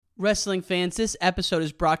Wrestling fans, this episode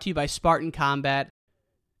is brought to you by Spartan Combat.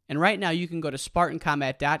 And right now you can go to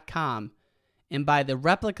SpartanCombat.com and buy the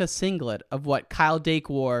replica singlet of what Kyle Dake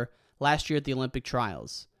wore last year at the Olympic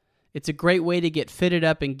Trials. It's a great way to get fitted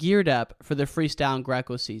up and geared up for the freestyle and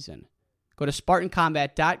Greco season. Go to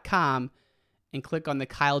SpartanCombat.com and click on the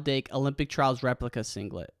Kyle Dake Olympic Trials replica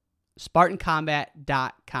singlet.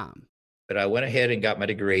 SpartanCombat.com. But I went ahead and got my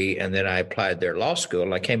degree, and then I applied there at law school,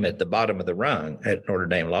 and I came at the bottom of the rung at Notre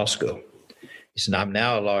Dame Law School. He said, I'm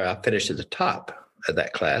now a lawyer. I finished at the top of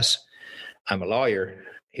that class. I'm a lawyer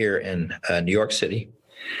here in New York City.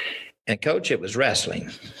 And, Coach, it was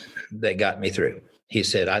wrestling that got me through. He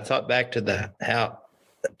said, I thought back to how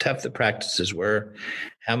tough the practices were,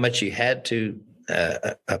 how much you had to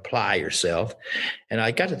apply yourself. And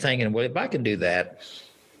I got to thinking, well, if I can do that,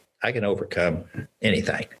 I can overcome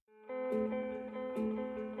anything.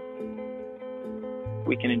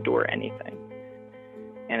 We can endure anything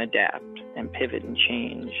and adapt and pivot and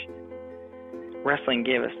change. Wrestling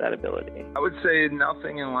gave us that ability. I would say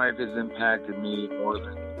nothing in life has impacted me more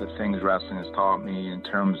than the things wrestling has taught me in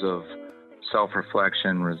terms of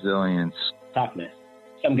self-reflection, resilience. Toughness.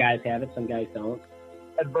 Some guys have it, some guys don't.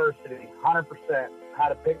 Adversity, 100%. How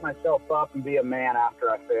to pick myself up and be a man after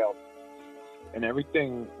I failed. And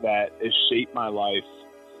everything that has shaped my life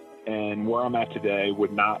and where I'm at today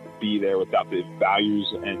would not be there without the values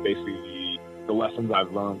and basically the lessons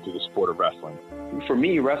I've learned through the sport of wrestling. For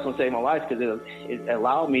me, wrestling saved my life because it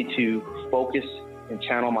allowed me to focus and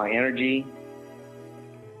channel my energy.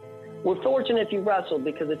 We're fortunate if you wrestled,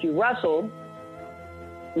 because if you wrestled,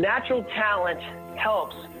 natural talent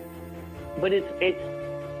helps, but it's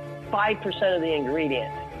 5% of the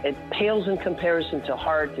ingredient. It pales in comparison to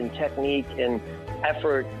heart and technique and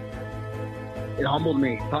effort. It humbled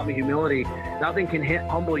me, taught me humility. Nothing can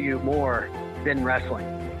humble you more than wrestling.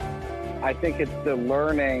 I think it's the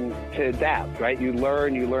learning to adapt, right? You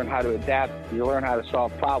learn how to adapt, you learn how to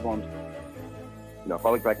solve problems. You know, if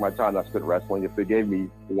I look back at my time I spent wrestling, if it gave me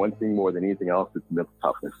one thing more than anything else, it's mental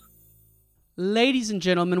toughness. Ladies and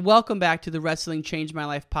gentlemen, welcome back to the Wrestling Changed My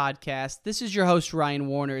Life podcast. This is your host, Ryan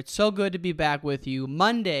Warner. It's so good to be back with you.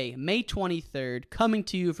 Monday, May 23rd, coming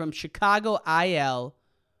to you from Chicago IL.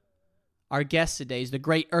 Our guest today is the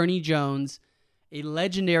great Ernie Jones, a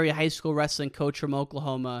legendary high school wrestling coach from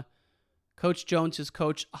Oklahoma. Coach Jones has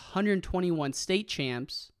coached 121 state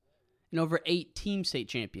champs and over 8 team state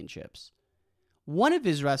championships. One of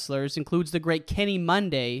his wrestlers includes the great Kenny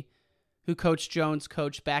Monday, who Coach Jones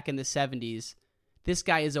coached back in the 70s. This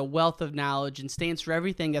guy is a wealth of knowledge and stands for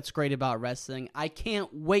everything that's great about wrestling. I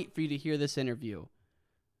can't wait for you to hear this interview.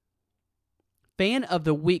 Fan of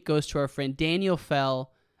the Week goes to our friend Daniel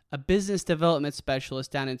Fell, a business development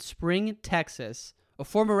specialist down in Spring, Texas, a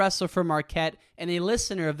former wrestler for Marquette, and a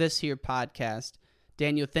listener of this here podcast.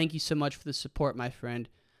 Daniel, thank you so much for the support, my friend.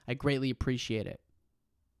 I greatly appreciate it.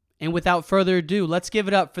 And without further ado, let's give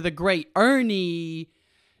it up for the great Ernie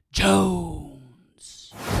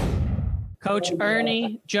Jones. Coach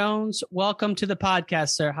Ernie Jones, welcome to the podcast,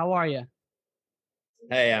 sir. How are you?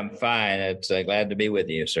 Hey, I'm fine. It's glad to be with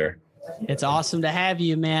you, sir. It's awesome to have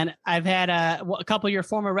you, man. I've had a couple of your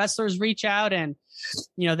former wrestlers reach out, and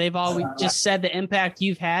they've always just said the impact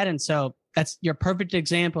you've had, and so that's your perfect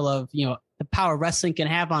example of the power wrestling can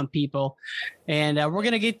have on people. And we're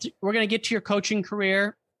gonna get to your coaching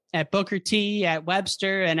career at Booker T, at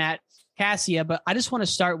Webster, and at Cassia, but I just want to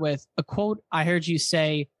start with a quote I heard you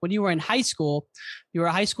say when you were in high school. You were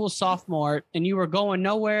a high school sophomore, and you were going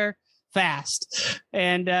nowhere fast.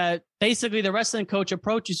 And basically, the wrestling coach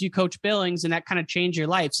approaches you, Coach Billings, and that kind of changed your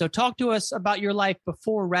life. So talk to us about your life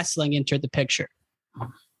before wrestling entered the picture.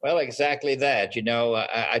 Well, exactly that.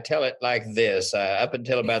 I tell it like this. Up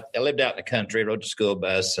until I lived out in the country, rode the school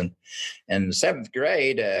bus, and in seventh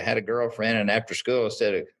grade, had a girlfriend. And after school,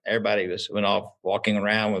 everybody went off walking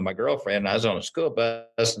around with my girlfriend. And I was on a school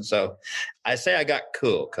bus, and so I say I got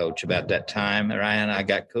cool, Coach, about that time, Ryan. I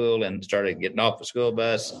got cool and started getting off the school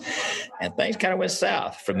bus, and things kind of went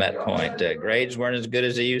south from that point. Grades weren't as good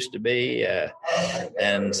as they used to be,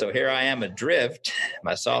 and so here I am adrift,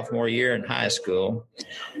 my sophomore year in high school.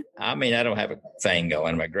 I mean, I don't have a thing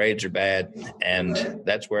going. My grades are bad, and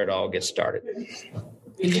that's where it all gets started.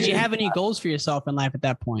 And did you have any goals for yourself in life at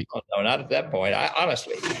that point? Oh, no, not at that point.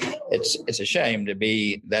 Honestly, it's a shame to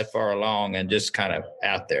be that far along and just kind of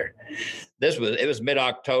out there. It was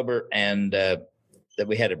mid-October, and that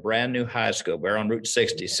we had a brand new high school. We're on Route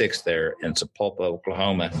 66 there in Sapulpa,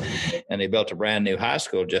 Oklahoma, and they built a brand new high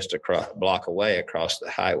school just a block away across the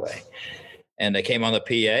highway. And they came on the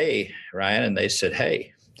PA, Ryan, and they said,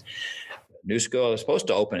 "Hey, new school is supposed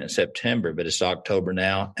to open in September, but it's October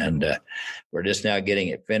now, and we're just now getting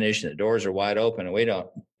it finished, and the doors are wide open,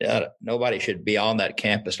 and nobody should be on that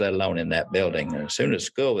campus, let alone in that building. And as soon as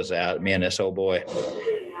school was out, me and this old boy,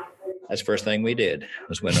 that's the first thing we did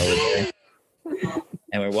was went over there.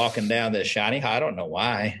 And we're walking down this shiny, I don't know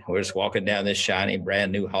why. We're just walking down this shiny,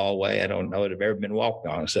 brand new hallway. I don't know if it's ever been walked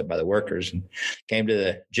on except by the workers, and came to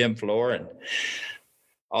the gym floor, and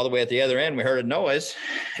all the way at the other end, we heard a noise.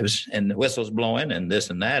 And the whistles blowing and this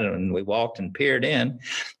and that. And we walked and peered in.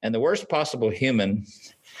 And the worst possible human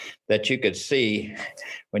that you could see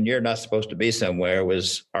when you're not supposed to be somewhere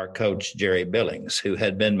was our coach, Jerry Billings, who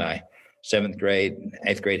had been my 7th grade,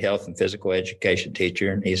 8th grade health and physical education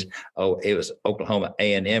teacher. And he was Oklahoma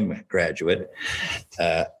A&M graduate.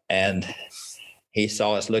 And he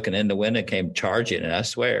saw us looking in the window and came charging. And I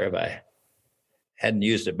swear, if I hadn't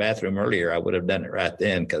used the bathroom earlier, I would have done it right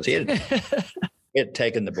then, because he had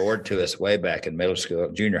taken the board to us way back in middle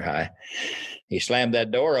school, junior high. He slammed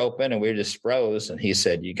that door open and we just froze. And he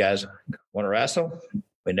said, "You guys want to wrestle?"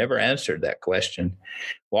 We never answered that question.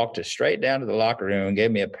 Walked us straight down to the locker room and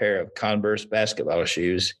gave me a pair of Converse basketball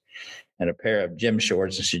shoes and a pair of gym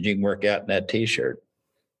shorts and said, "You can work out in that T-shirt."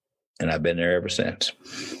 And I've been there ever since.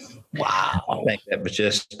 Wow. I think that was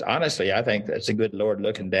just, honestly, I think that's a good Lord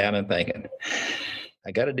looking down and thinking,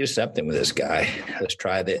 I got to do something with this guy. Let's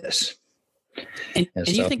try this. And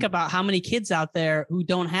so, you think about how many kids out there who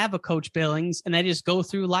don't have a Coach Billings, and they just go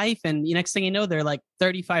through life, and the next thing you know, they're like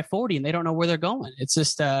 35, 40, and they don't know where they're going. It's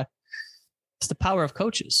just it's the power of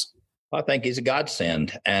coaches. I think he's a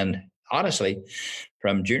godsend. And honestly,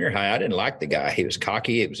 from junior high, I didn't like the guy. He was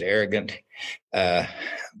cocky. He was arrogant.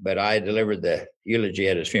 But I delivered the eulogy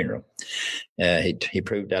at his funeral. He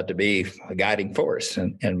proved out to be a guiding force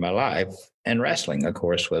in my life. And wrestling, of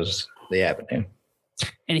course, was the avenue.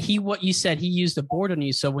 And what you said, he used a board on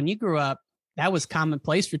you. So when you grew up, that was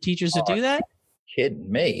commonplace for teachers to do that?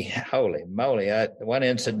 Kidding me. Holy moly. One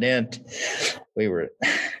incident, we were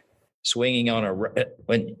swinging on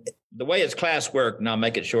when the way his class worked, and I'll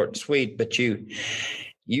make it short and sweet, but you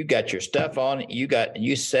got your stuff on,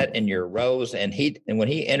 you sat in your rows, and when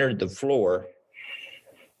he entered the floor,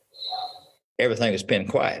 everything was pinned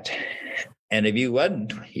quiet. And if you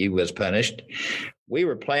wasn't, he was punished. We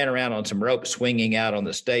were playing around on some rope swinging out on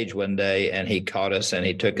the stage one day, and he caught us and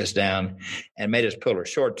he took us down and made us pull our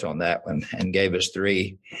shorts on that one and gave us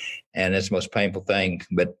 3. And it's the most painful thing.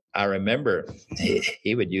 But I remember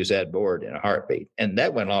he would use that board in a heartbeat. And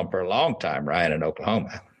that went on for a long time, Ryan, in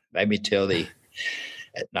Oklahoma, maybe till the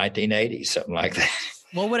 1980s, something like that.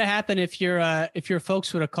 What would have happened if your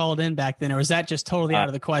folks would have called in back then, or was that just totally out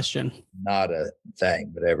of the question? Not a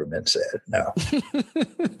thing would ever been said. No.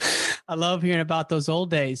 I love hearing about those old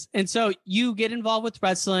days. And so you get involved with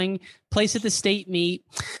wrestling, place at the state meet,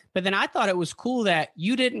 but then I thought it was cool that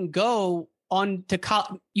you didn't go on to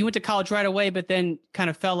college. You went to college right away, but then kind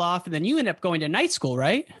of fell off, and then you ended up going to night school,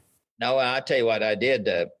 right? No, I'll tell you what I did.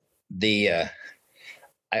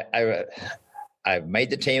 I made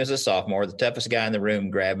the team as a sophomore. The toughest guy in the room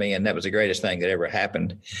grabbed me, and that was the greatest thing that ever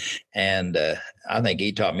happened. And I think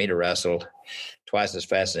he taught me to wrestle twice as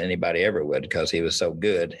fast as anybody ever would, because he was so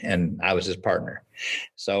good, and I was his partner.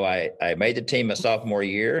 So I made the team a sophomore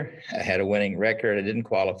year. I had a winning record. I didn't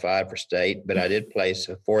qualify for state, but I did place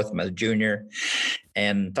 4th my junior,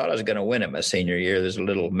 and thought I was going to win it my senior year. There's a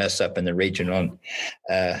little mess up in the regional,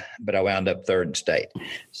 but I wound up 3rd in state.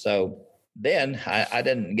 So then I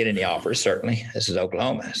didn't get any offers, certainly. This is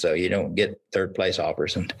Oklahoma, so you don't get 3rd place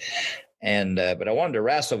offers. But I wanted to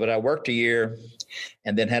wrestle, but I worked a year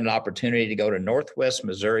and then had an opportunity to go to Northwest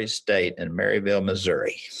Missouri State in Maryville,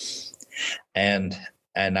 Missouri. And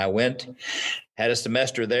I went, had a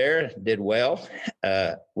semester there, did well,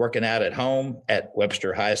 working out at home at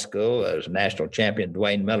Webster High School. I was a national champion.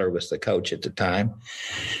 Dwayne Miller was the coach at the time.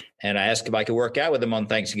 And I asked if I could work out with him on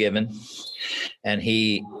Thanksgiving. And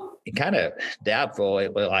he kind of doubtful.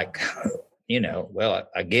 It was like, well,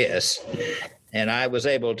 I guess. And I was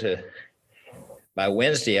able to, by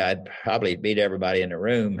Wednesday, I'd probably beat everybody in the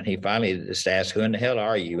room. And he finally just asked, "Who in the hell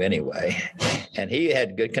are you anyway?" And he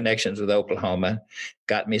had good connections with Oklahoma,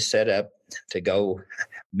 got me set up to go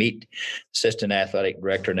meet assistant athletic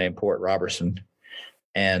director named Port Robertson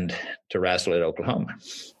and to wrestle at Oklahoma.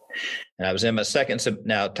 And I was in my second.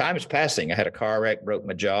 Now, time's passing. I had a car wreck, broke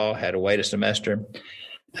my jaw, had to wait a semester.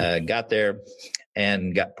 Got there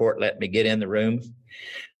and Port let me get in the room.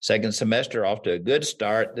 Second semester, off to a good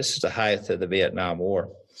start. This is the height of the Vietnam War.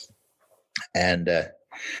 And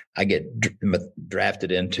I get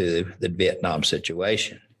drafted into the Vietnam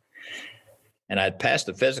situation. And I'd passed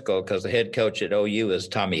the physical because the head coach at OU is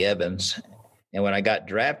Tommy Evans. And when I got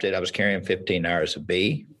drafted, I was carrying 15 hours of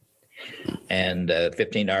B, and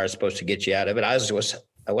 15 hours supposed to get you out of it. I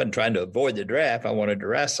wasn't trying to avoid the draft. I wanted to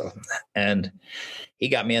wrestle. And he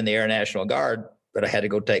got me in the Air National Guard, but I had to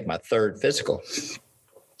go take my third physical,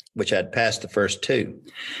 which I'd passed the first two.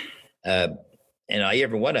 And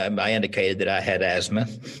every one of them, I indicated that I had asthma.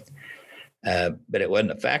 But it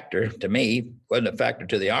wasn't a factor to me, wasn't a factor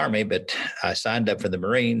to the Army, but I signed up for the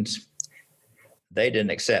Marines. They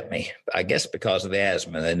didn't accept me, I guess because of the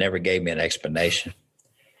asthma. They never gave me an explanation.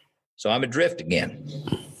 So I'm adrift again.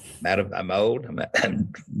 I'm old.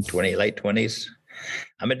 I'm 20, late 20s.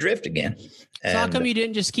 I'm adrift again. So how come you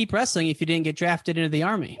didn't just keep wrestling if you didn't get drafted into the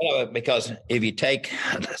Army? Because if you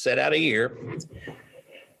set out a year,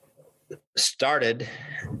 started,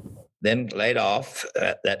 then laid off,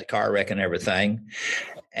 that car wreck and everything.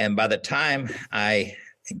 And by the time I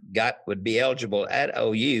would be eligible at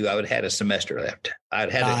OU, I would have had a semester left. I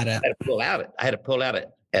had to pull out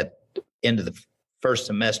at the end of the first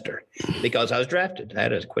semester because I was drafted. I had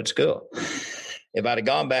to quit school. If I'd have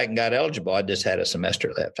gone back and got eligible, I just had a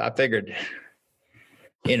semester left. I figured,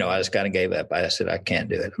 I just kind of gave up. I said, I can't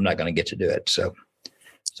do it. I'm not going to get to do it.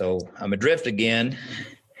 So I'm adrift again.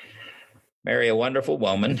 Marry a wonderful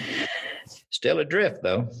woman. Still adrift,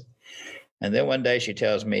 though. And then one day she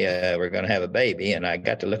tells me we're going to have a baby. And I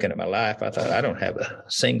got to looking at my life. I thought, I don't have a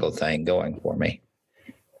single thing going for me.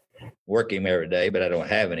 Working every day, but I don't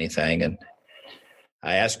have anything. And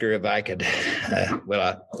I asked her if I could,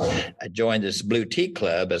 I joined this Blue Tea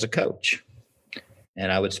Club as a coach.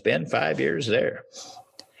 And I would spend 5 years there.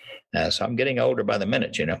 So I'm getting older by the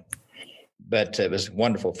minute, But it was a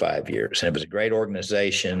wonderful 5 years. And it was a great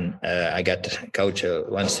organization. I got to coach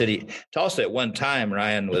one city. Tulsa at one time,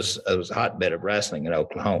 Ryan, was a hotbed of wrestling in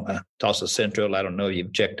Oklahoma. Tulsa Central, I don't know if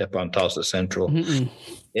you've checked up on Tulsa Central. Mm-mm.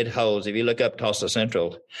 It holds, if you look up Tulsa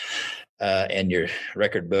Central in your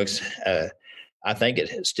record books, I think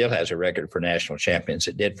it still has a record for national champions.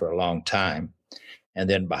 It did for a long time. And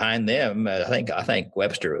then behind them, I think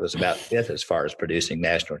Webster was about fifth as far as producing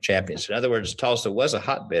national champions. In other words, Tulsa was a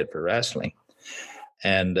hotbed for wrestling.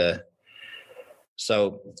 And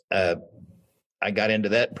so I got into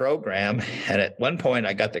that program. And at one point,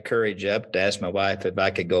 I got the courage up to ask my wife if I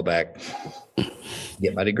could go back,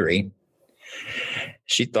 get my degree.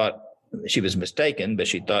 She thought she was mistaken, but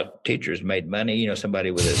she thought teachers made money,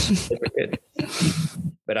 somebody with a certificate.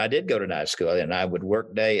 But I did go to night school, and I would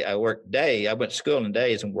work day. I went to school in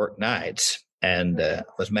days and worked nights, and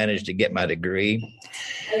was managed to get my degree.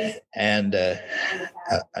 And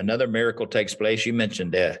another miracle takes place. You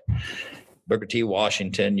mentioned Booker T.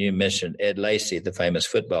 Washington. You mentioned Ed Lacey, the famous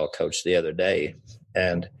football coach, the other day.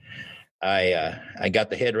 And I got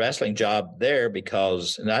the head wrestling job there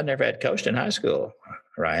because I never had coached in high school,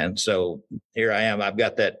 Ryan. So here I am. I've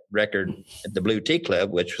got that record at the Blue Tea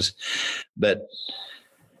Club, but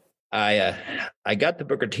I got the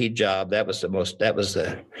Booker T job. That's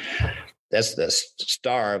the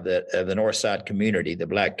star of the North Side community, the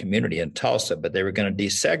black community in Tulsa, but they were going to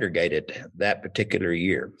desegregate it that particular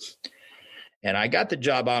year. And I got the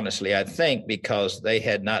job, honestly, I think, because they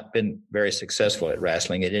had not been very successful at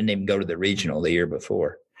wrestling. It didn't even go to the regional the year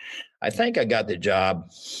before. I think I got the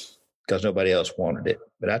job because nobody else wanted it.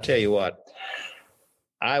 But I tell you what,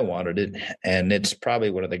 I wanted it, and it's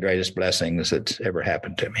probably one of the greatest blessings that's ever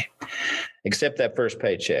happened to me, except that first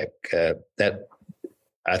paycheck.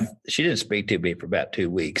 She didn't speak to me for about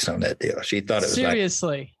 2 weeks on that deal. She thought it was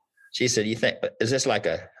seriously. She said, "You think is this like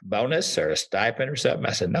a bonus or a stipend or something?"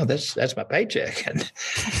 I said, "No, that's my paycheck." And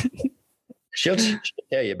she'll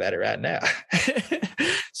tell you about it right now.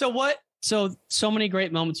 So many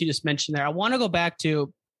great moments you just mentioned there. I want to go back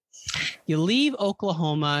to you leave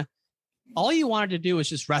Oklahoma. All you wanted to do was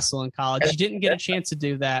just wrestle in college. You didn't get a chance to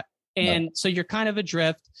do that. And so you're kind of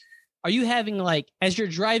adrift. Are you having as you're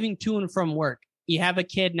driving to and from work, you have a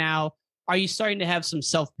kid now, are you starting to have some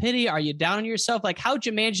self-pity? Are you down on yourself? How'd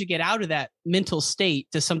you manage to get out of that mental state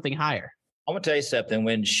to something higher? I'm going to tell you something.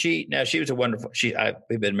 When she was a wonderful,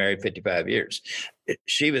 we've been married 55 years.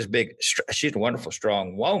 She was big. She's a wonderful,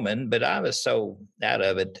 strong woman, but I was so out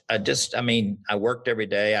of it. I worked every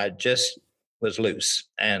day. I just was loose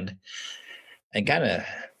and kind of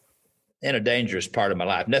in a dangerous part of my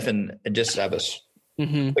life. I was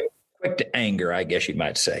quick to anger, I guess you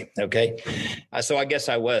might say. Okay. So I guess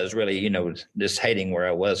I was really, just hating where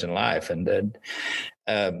I was in life. And,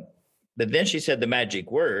 but then she said the magic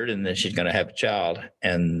word, and then she's going to have a child.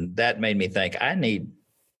 And that made me think I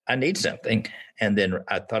need something. And then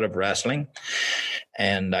I thought of wrestling,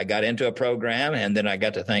 and I got into a program, and then I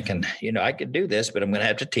got to thinking, I could do this, but I'm going to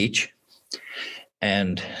have to teach.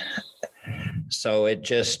 And So it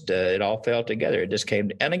just, it all fell together. It just came.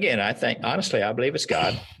 And again, I think, honestly, I believe it's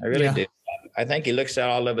God. I really do. I think he looks at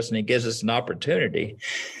all of us and he gives us an opportunity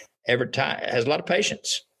every time. Has a lot of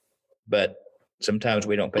patience, but sometimes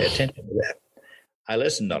we don't pay attention to that. I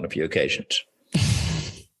listened on a few occasions.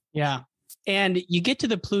 Yeah. And you get to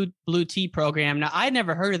the Blue Tea program. Now, I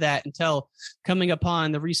never heard of that until coming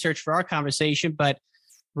upon the research for our conversation, but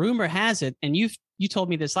rumor has it, and you told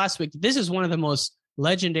me this last week, this is one of the most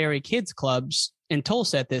legendary kids clubs in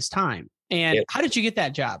Tulsa at this time. And how did you get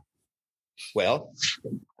that job? Well,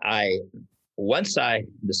 once I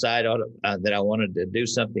decided that I wanted to do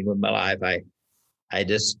something with my life, I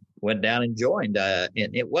just went down and joined. And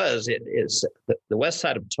it's the west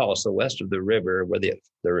side of Tulsa, west of the river where the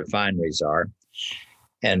refineries are.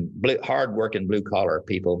 And hard-working blue-collar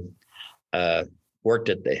people worked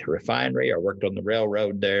at the refinery or worked on the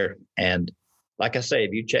railroad there. And like I say,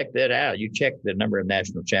 if you check that out, you check the number of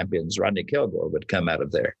national champions, Rodney Kilgore would come out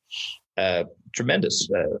of there. Tremendous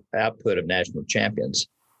output of national champions.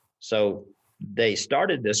 So they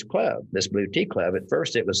started this club, this Blue Tea Club. At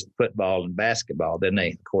first, it was football and basketball. Then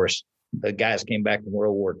they, of course, the guys came back from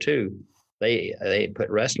World War II. They put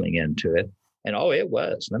wrestling into it. And it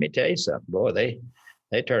was. Let me tell you something, boy.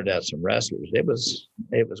 They turned out some wrestlers. It was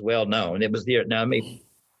well known. It was now let me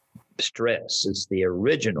stress, it's the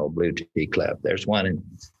original Blue Tea Club. There's one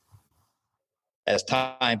as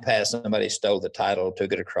time passed, somebody stole the title,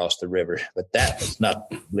 took it across the river. But that was not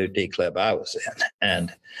the Blue Tea Club I was in.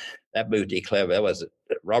 And that Blue Tea Club, that was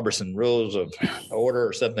Robertson Rules of Order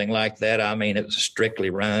or something like that. I mean, it was strictly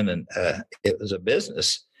run, and it was a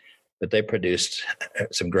business, but they produced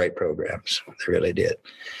some great programs. They really did.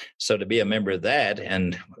 So to be a member of that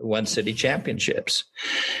and won city championships.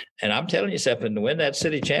 And I'm telling you something, to win that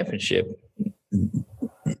city championship,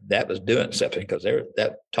 that was doing something, because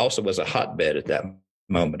that Tulsa was a hotbed at that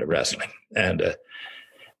moment of wrestling. And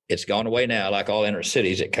it's gone away now. Like all inner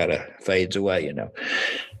cities, it kind of fades away,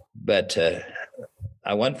 But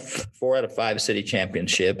I won 4 out of 5 city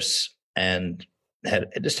championships, and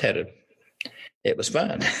it was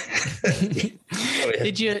fun.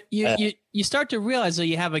 Did you start to realize that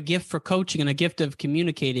you have a gift for coaching and a gift of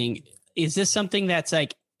communicating? Is this something that's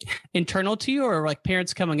like internal to you, or like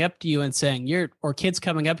parents coming up to you and saying or kids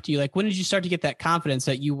coming up to you? Like, when did you start to get that confidence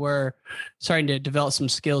that you were starting to develop some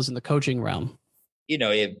skills in the coaching realm?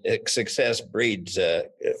 Success breeds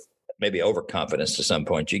maybe overconfidence to some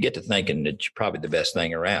point. You get to thinking that you're probably the best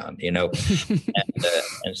thing around,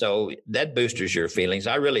 and so that boosters your feelings.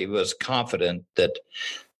 I really was confident that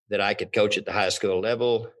I could coach at the high school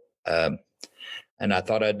level, and I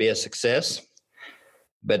thought I'd be a success.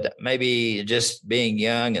 But maybe just being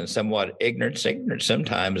young and somewhat ignorant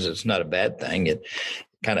sometimes it's not a bad thing. It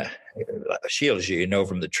kind of shields you,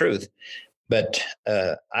 from the truth. But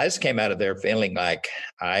I just came out of there feeling like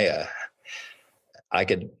I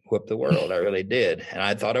could whip the world. I really did. And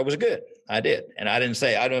I thought I was good. I did. And I didn't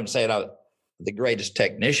say I was the greatest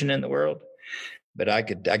technician in the world, but I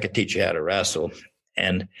could teach you how to wrestle.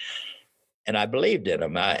 And I believed in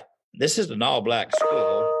them. This is an all-black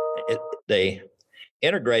school. They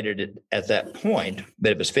integrated it at that point,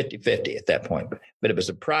 but it was 50-50 at that point. But it was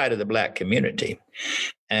the pride of the black community.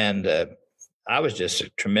 And I was just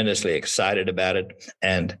tremendously excited about it.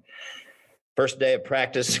 And first day of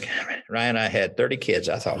practice, Ryan, I had 30 kids.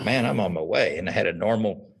 I thought, man, I'm on my way. And I had a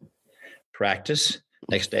normal practice.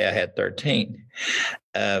 Next day I had 13.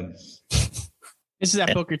 This is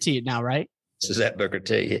at Booker T now, right? This is at Booker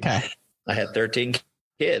T. Okay. I had 13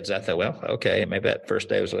 kids. I thought, well, okay, maybe that first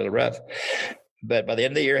day was a little rough. But by the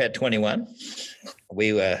end of the year, I had 21.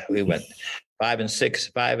 We went 5 and 6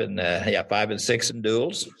 in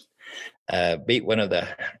duels. Beat one of the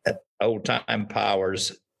old-time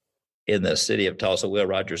powers in the city of Tulsa, Will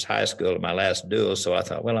Rogers High School, in my last duel. So I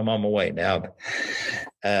thought, well, I'm on my way now.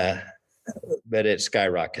 But it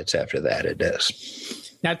skyrockets after that. It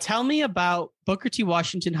does. Now tell me about Booker T.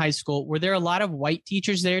 Washington High School. Were there a lot of white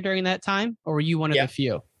teachers there during that time, or were you one of the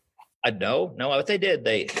few? No, what they did,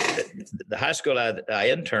 the high school I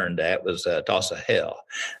interned at was Tulsa Hill.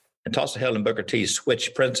 And Tulsa Hill and Booker T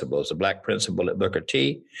switched principals. The black principal at Booker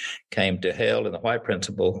T came to Hill, and the white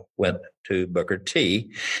principal went to Booker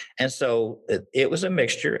T. And so it was a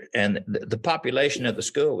mixture. And the population of the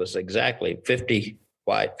school was exactly 50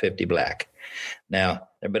 white, 50 black. Now,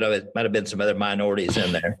 there might have been some other minorities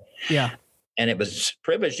in there. Yeah. And it was a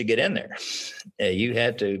privilege to get in there. You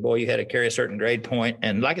had to carry a certain grade point.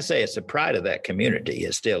 And like I say, it's the pride of that community.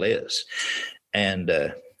 It still is. And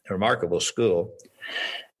a remarkable school.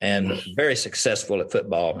 And very successful at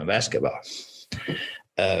football and basketball.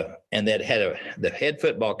 And that had the head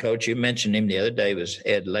football coach, you mentioned him the other day, was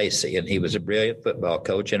Ed Lacy, and he was a brilliant football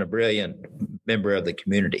coach and a brilliant member of the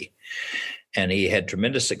community. And he had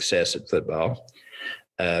tremendous success at football.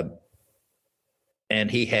 And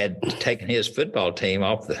he had taken his football team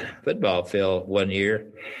off the football field one year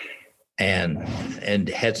and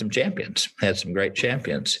had some champions, had some great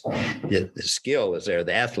champions. The skill was there,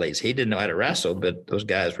 the athletes. He didn't know how to wrestle, but those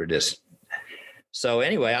guys were just. So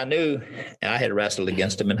anyway, I knew I had wrestled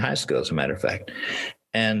against him in high school, as a matter of fact.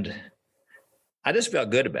 And I just felt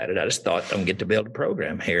good about it. I just thought I'm going to get to build a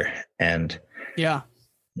program here. And yeah,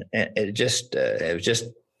 it was just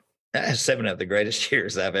 7 of the greatest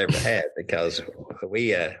years I've ever had, because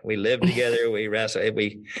we lived together, we wrestled,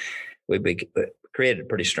 we created a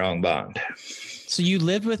pretty strong bond. So you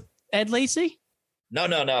lived with Ed Lacy? No,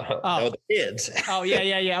 the kids. Oh,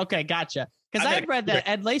 yeah. Okay, gotcha. Because I had read that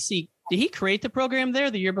Ed Lacy, did he create the program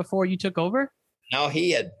there the year before you took over? No,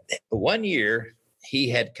 he had 1 year. He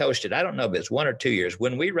had coached it. I don't know if it's 1 or 2 years.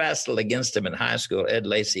 When we wrestled against him in high school, Ed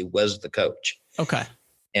Lacy was the coach. Okay.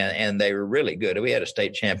 And they were really good. We had a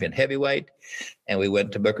state champion heavyweight, and we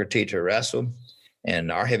went to Booker T to wrestle,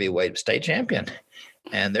 and our heavyweight state champion,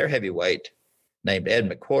 and their heavyweight named Ed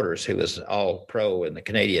McQuarters, who was all pro in the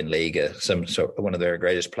Canadian League, one of their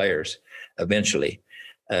greatest players eventually,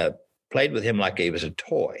 played with him like he was a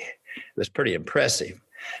toy. It was pretty impressive.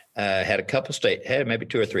 Had maybe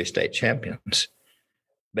 2 or 3 state champions,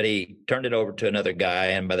 but he turned it over to another guy.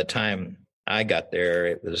 And by the time I got there,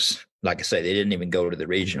 it was, like I say, they didn't even go to the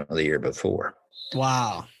regional the year before.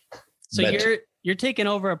 Wow. So you're taking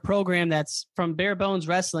over a program that's from bare bones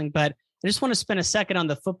wrestling, but I just want to spend a second on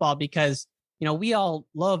the football because, we all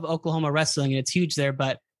love Oklahoma wrestling and it's huge there,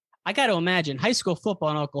 but I got to imagine high school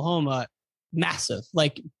football in Oklahoma, massive,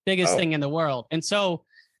 like biggest thing in the world. And so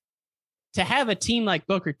to have a team like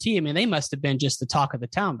Booker T, I mean, they must have been just the talk of the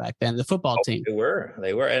town back then, the football team. They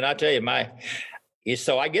were. And I'll tell you,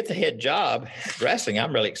 so I get the head job wrestling.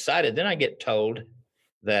 I'm really excited. Then I get told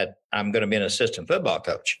that I'm going to be an assistant football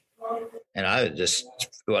coach. And I just,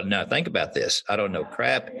 now think about this. I don't know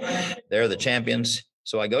crap. They're the champions.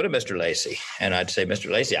 So I go to Mr. Lacy and I'd say,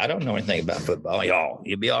 Mr. Lacy, I don't know anything about football.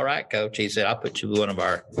 You'll be all right, coach. He said, I'll put you with one of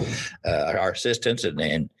our assistants.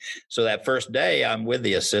 And so that first day I'm with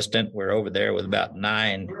the assistant. We're over there with about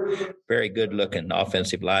 9 very good looking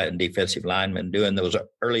offensive line and defensive linemen doing those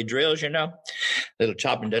early drills, little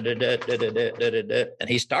chopping, and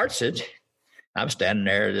he starts it. I'm standing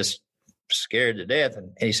there just scared to death.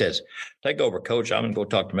 And he says, take over, coach. I'm going to go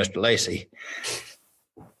talk to Mr. Lacy.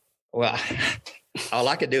 Well, all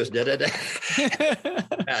I could do is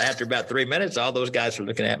After about 3 minutes, all those guys were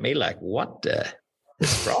looking at me like, what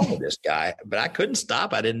is wrong with this guy? But I couldn't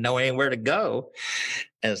stop. I didn't know anywhere to go.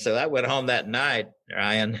 And so I went home that night,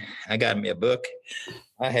 Ryan. I got me a book.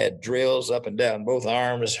 I had drills up and down both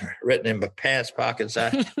arms written in my pants pockets.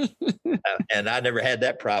 And I never had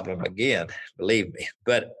that problem again, believe me.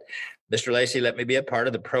 But Mr. Lacy let me be a part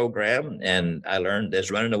of the program, and I learned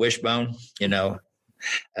this running a wishbone,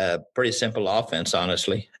 pretty simple offense,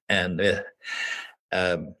 honestly. And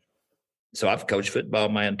so I've coached football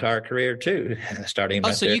my entire career too, starting.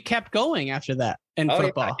 So you kept going after that in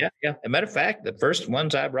football? Yeah. As a matter of fact, the first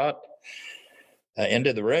ones I brought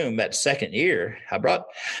into the room that second year, I brought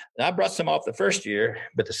some off the first year,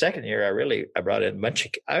 but the second year I brought in a bunch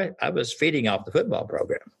of. I was feeding off the football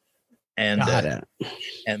program, and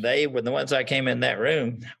and they were the ones I came in that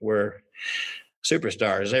room were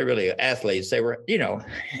superstars. They really athletes. They were,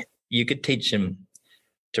 you could teach them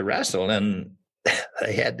to wrestle, and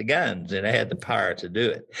they had the guns and they had the power to do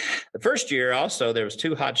it. The first year also, there was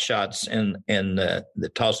 2 hot shots in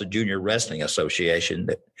the Tulsa Junior Wrestling Association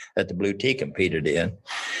that the Blue Tea competed in,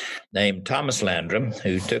 named Thomas Landrum,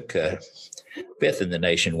 who took 5th in the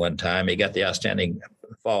nation one time. He got the Outstanding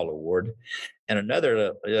Fall Award. And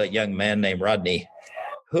another young man named Rodney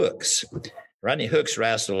Hooks. Rodney Hooks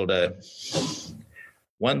wrestled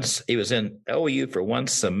once. He was in OU for 1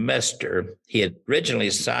 semester. He had originally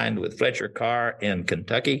signed with Fletcher Carr in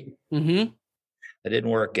Kentucky. Mm-hmm. It didn't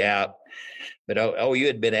work out, but OU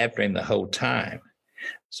had been after him the whole time.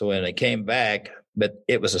 So when they came back, but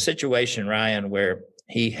it was a situation, Ryan, where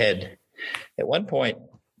he had, at one point,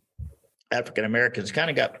 African Americans kind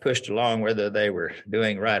of got pushed along whether they were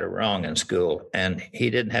doing right or wrong in school. And he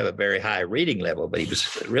didn't have a very high reading level, but he was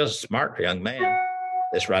a real smart young man,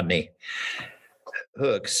 this Rodney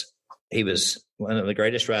Hooks. He was one of the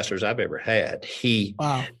greatest wrestlers I've ever had. He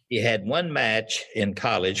had 1 match in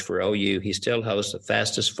college for OU. He still holds the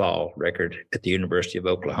fastest fall record at the University of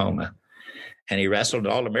Oklahoma. And he wrestled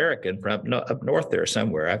All-American from up north there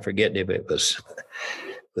somewhere. I forget if it was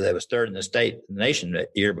that was third in the nation the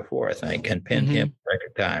year before, I think, and pinned him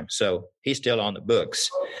record time. So he's still on the books.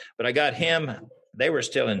 But I got him. They were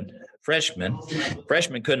still in freshmen.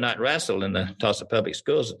 Freshmen could not wrestle in the Tulsa public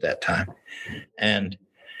schools at that time. And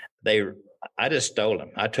I just stole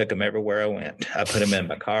them. I took them everywhere I went. I put them in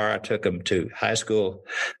my car. I took them to high school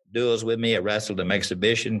duels with me. I wrestled them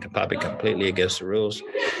exhibition, probably completely against the rules.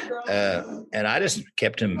 And I just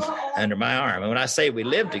kept him under my arm. And when I say we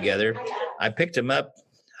lived together, I picked him up.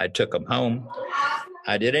 I took him home.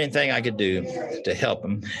 I did anything I could do to help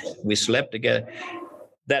him. We slept together.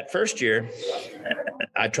 That first year,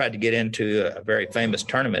 I tried to get into a very famous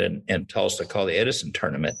tournament in Tulsa called the Edison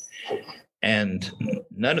Tournament. And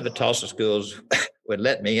none of the Tulsa schools would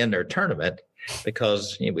let me in their tournament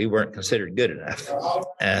because we weren't considered good enough.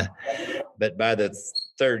 But by the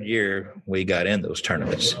third year, we got in those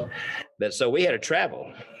tournaments. But so we had to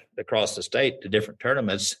travel across the state to different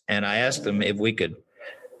tournaments. And I asked them if we didn't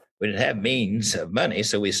have means of money,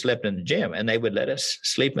 so we slept in the gym, and they would let us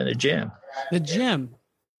sleep in the gym. The gym.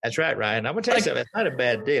 That's right, Ryan. I'm going to tell you something. It's not a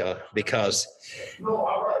bad deal because you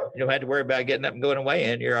don't have to worry about getting up and going away,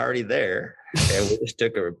 and you're already there. And we just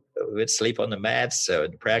we'd sleep on the mats, so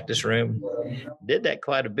in the practice room. Did that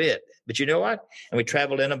quite a bit. But you know what? And we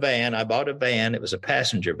traveled in a van. I bought a van. It was a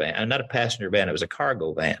passenger van. Not a passenger van. It was a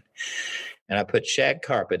cargo van. And I put shag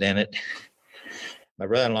carpet in it. My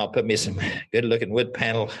brother-in-law put me some good-looking wood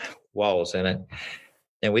panel walls in it.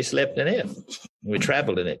 And we slept in it. We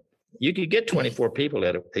traveled in it. You could get 24 people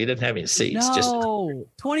at it. He didn't have any seats. No,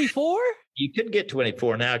 24? You could get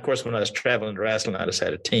 24. Now, of course, when I was traveling to wrestling, I just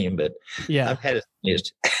had a team, but yeah, I've had it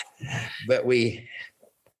used. But we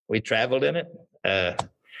traveled in it.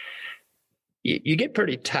 You get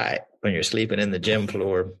pretty tight when you're sleeping in the gym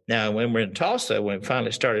floor. Now, when we're in Tulsa, when we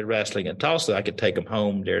finally started wrestling in Tulsa, I could take them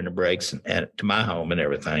home during the breaks and to my home and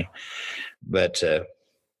everything. But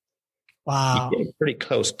wow, you get a pretty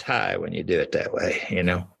close tie when you do it that way, you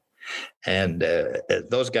know. And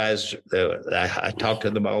those guys, I talk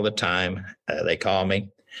to them all the time. They call me.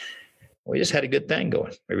 We just had a good thing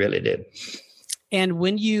going. We really did. And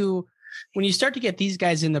when you start to get these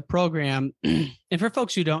guys in the program, and for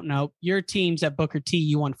folks who don't know, your teams at Booker T,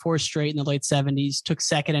 you won 4 straight in the late 70s, took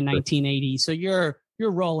second in 1980. So you're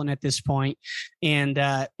rolling at this point. And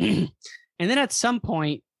then at some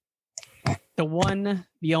point,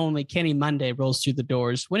 the only Kenny Monday rolls through the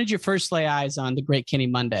doors. When did you first lay eyes on the great Kenny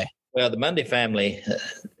Monday? Well, the Monday family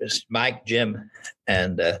is Mike, Jim,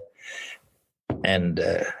 and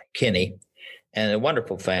Kenny, and a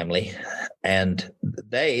wonderful family. And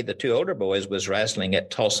the 2 older boys was wrestling at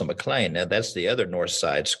Tulsa McLean. Now, that's the other North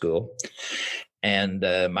Side school. And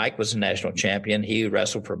Mike was a national champion. He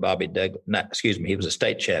wrestled for Bobby Douglas. He was a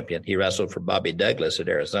state champion. He wrestled for Bobby Douglas at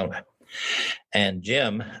Arizona. And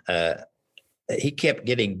Jim, he kept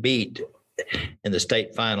getting beat in the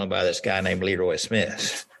state final by this guy named Leroy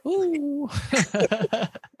Smith. Ooh.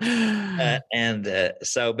 But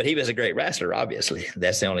he was a great wrestler, obviously.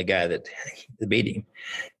 That's the only guy that beat him.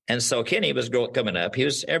 And so Kenny was coming up.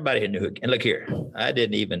 Everybody knew. And look here, I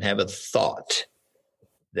didn't even have a thought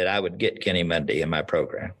that I would get Kenny Monday in my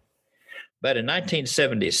program. But in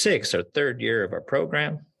 1976, our third year of our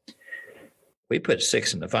program, we put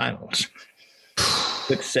 6 in the finals.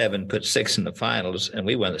 Took 7, put 6 in the finals, and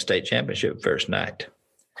we won the state championship first night.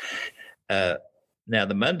 Now,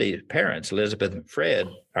 the Monday parents, Elizabeth and Fred,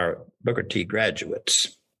 are Booker T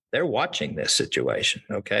graduates. They're watching this situation,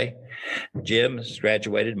 okay? Jim has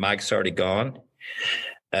graduated. Mike's already gone.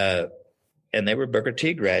 And they were Booker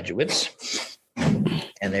T graduates, and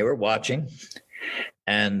they were watching.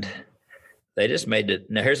 And they just made it.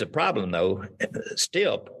 Now, here's a problem, though.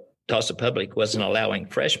 Still, Tulsa Public wasn't allowing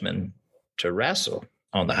freshmen to wrestle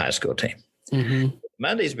on the high school team. Mm-hmm.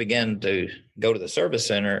 Mondays began to go to the service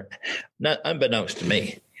center, not unbeknownst to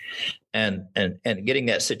me, and getting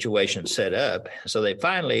that situation set up. So they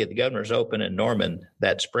finally, at the Governor's Open in Norman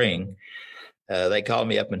that spring, they called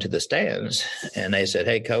me up into the stands and they said,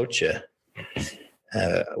 "Hey, Coach,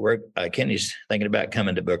 Kenny's thinking about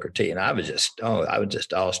coming to Booker T." And I was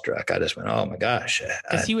just awestruck. I just went, "Oh my gosh!"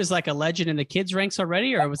 Because he was like a legend in the kids' ranks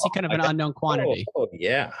already, or was he kind of an unknown quantity? Oh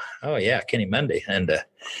yeah, Kenny Monday, and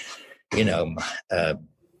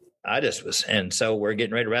I just was, and so we're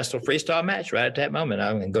getting ready to wrestle a freestyle match right at that moment.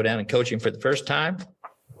 I'm going to go down and coach him for the first time.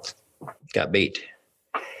 Got beat.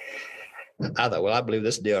 I thought, well, I blew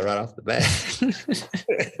this deal right off the bat.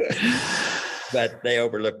 But they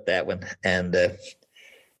overlooked that one. And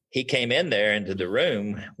he came in there into the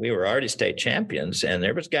room. We were already state champions, and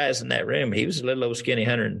there was guys in that room. He was a little old skinny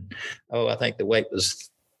 100. I think the weight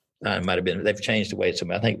was, it might have been, they've changed the weight. So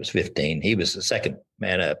I think it was 15. He was the second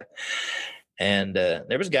man up. And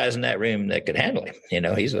there was guys in that room that could handle him. You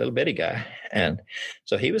know, he's a little bitty guy. And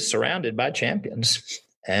so he was surrounded by champions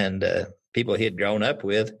and people he had grown up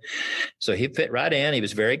with. So he fit right in. He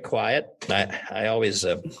was very quiet. I always,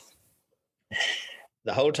 the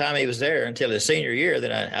whole time he was there until his senior year,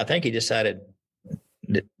 then I think he decided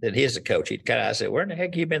that he's the coach. I said, where in the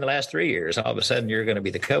heck have you been the last 3 years? All of a sudden you're going to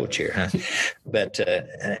be the coach here. Huh? But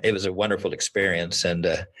it was a wonderful experience, and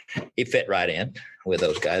he fit right in with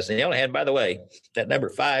those guys. And he only had, by the way, that number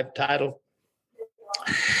 5 title.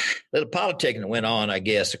 Little politicking went on, I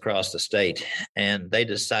guess, across the state, and they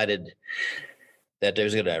decided that they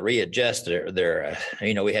was going to readjust their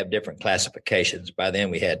we have different classifications. By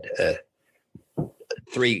then we had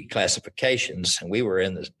 3 classifications, and we were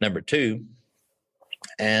in the number 2.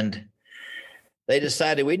 And they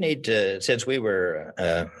decided we need to, since we were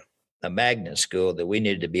a magnet school, that we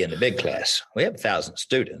needed to be in the big class. We have 1,000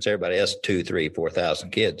 students. Everybody else, 2,000, 3,000,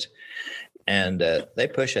 4,000 kids. And they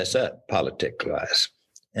push us up politics-wise.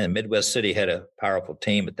 And Midwest City had a powerful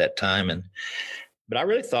team at that time. But I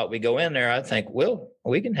really thought we'd go in there. I think,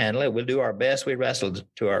 we can handle it. We'll do our best. We wrestled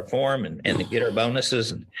to our form and get our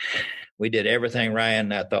bonuses. And we did everything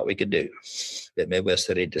Ryan and I thought we could do. But Midwest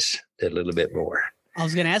City just did a little bit more. I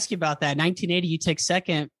was going to ask you about that. 1980, you take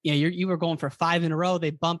second. You were going for 5 in a row.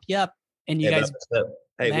 They bump you up, and you guys.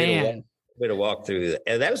 Hey, we'd have walked through.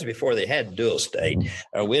 And that was before they had dual state,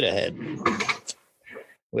 or we'd have had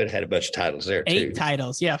a bunch of titles there too. 8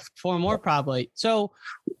 titles, yeah, 4 more probably. So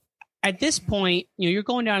at this point, you're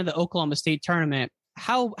going down to the Oklahoma State tournament.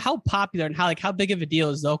 How popular and how big of a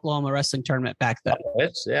deal is the Oklahoma wrestling tournament back then?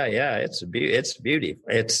 It's beauty.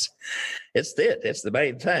 It's the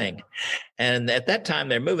main thing. And at that time,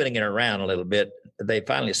 they're moving it around a little bit. They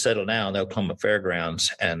finally settled down on the Oklahoma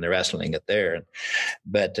Fairgrounds, and they're wrestling it there.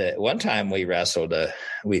 But one time we wrestled at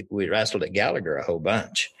Gallagher a whole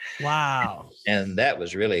bunch. Wow. And that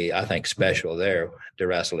was really, I think, special there to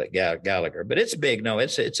wrestle at Gallagher. But it's big. No,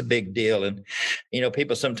 it's a big deal. And,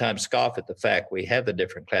 people sometimes scoff at the fact we have the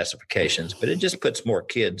different classifications, but it just puts more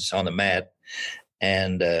kids on the mat.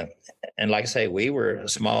 And like I say, we were a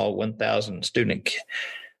small 1,000 student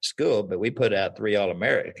school, but we put out 3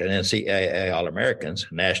 All-American, NCAA All-Americans,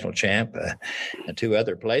 national champ, and 2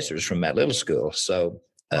 other placers from that little school. So,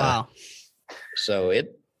 wow. So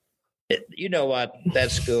it you know what,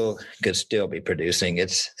 that school could still be producing.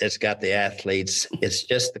 It's got the athletes. It's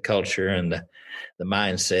just the culture and the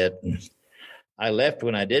mindset. And I left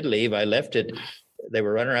when I did leave. I left it. They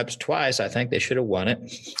were runner-ups twice. I think they should have won it.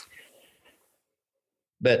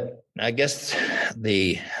 But I guess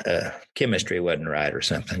the chemistry wasn't right or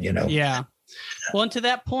something, Yeah. Well, and to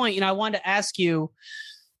that point, I wanted to ask you,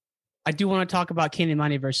 I do want to talk about Kenny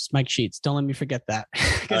Money versus Mike Sheets. Don't let me forget that,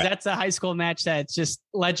 because that's a high school match that's just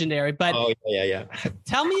legendary. But yeah.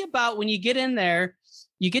 Tell me about when you get in there,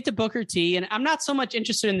 you get to Booker T, and I'm not so much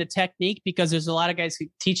interested in the technique because there's a lot of guys who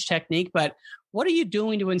teach technique, but what are you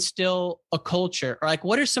doing to instill a culture? Or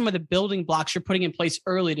what are some of the building blocks you're putting in place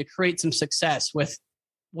early to create some success with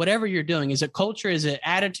whatever you're doing? Is it culture? Is it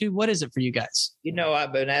attitude? What is it for you guys?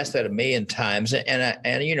 I've been asked that a million times, and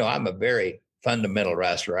I'm a very fundamental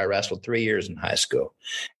wrestler. I wrestled 3 years in high school.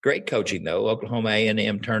 Great coaching, though. Oklahoma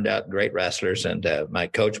A&M turned out great wrestlers, and my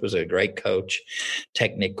coach was a great coach.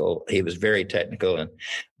 Technical, he was very technical,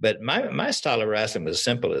 but my style of wrestling was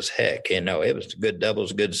simple as heck. It was good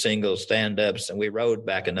doubles, good singles, stand-ups, and we rode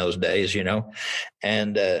back in those days. And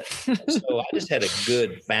so I just had a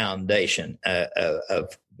good foundation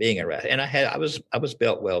of being a wrestler, and I was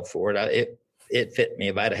built well for it. It fit me.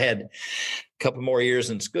 If I'd had a couple more years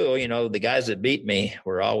in school, the guys that beat me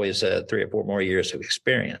were always 3 or 4 more years of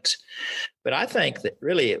experience. But I think that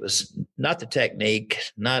really it was not the technique,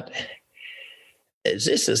 it's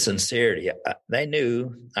just the sincerity. They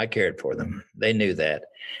knew I cared for them. They knew that.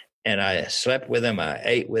 And I slept with them. I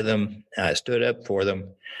ate with them. I stood up for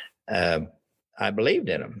them. I believed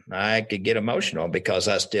in them. I could get emotional because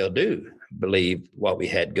I still do believe what we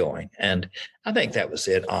had going. And I think that was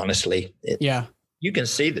it, honestly. Yeah. You can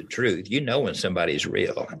see the truth. When somebody's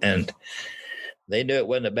real. And they knew it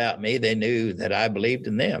wasn't about me. They knew that I believed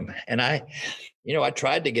in them. And I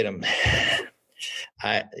tried to get them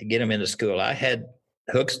into school. I had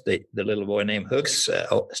Hooks, the little boy named Hooks.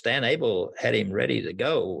 Stan Abel had him ready to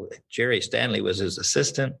go. Jerry Stanley was his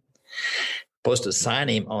assistant. Supposed to sign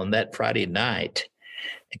him on that Friday night,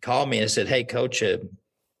 and called me and said, "Hey, Coach,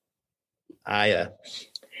 I'm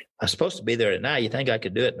supposed to be there at night. You think I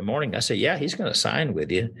could do it in the morning?" I said, "Yeah, he's going to sign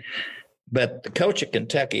with you." But the coach at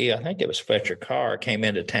Kentucky, I think it was Fletcher Carr, came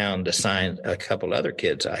into town to sign a couple other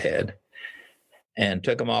kids I had, and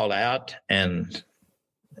took them all out and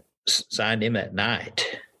signed him at night.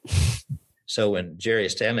 So when Jerry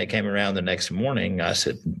Stanley came around the next morning, I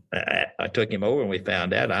said, I took him over and we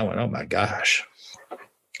found out. I went, oh my gosh.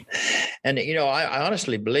 And, I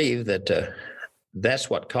honestly believe that that's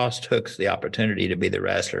what cost Hooks the opportunity to be the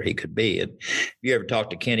wrestler he could be. And if you ever talked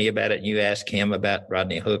to Kenny about it and you asked him about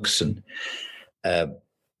Rodney Hooks, and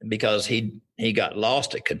because he got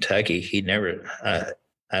lost at Kentucky, he never,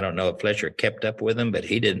 I don't know if Fletcher kept up with him, but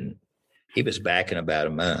he didn't. He was back in about a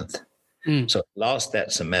month. So lost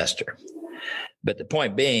that semester. But the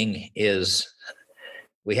point being is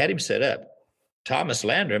we had him set up. Thomas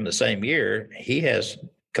Landrum, the same year, he has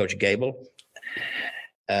Coach Gable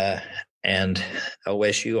and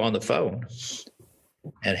OSU on the phone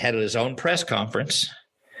and had his own press conference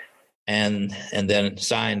and then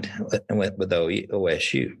signed with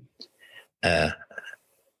OSU.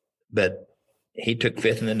 But he took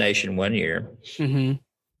 5th in the nation 1 year.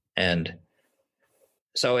 And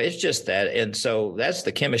so it's just that. And so that's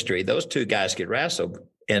the chemistry. Those two guys could wrestle.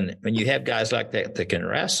 And when you have guys like that can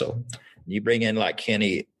wrestle, you bring in like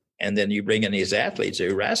Kenny, and then you bring in these athletes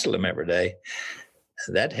who wrestle them every day,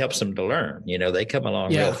 that helps them to learn. They come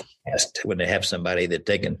along real fast when they have somebody that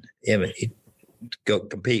they can go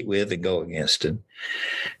compete with and go against. And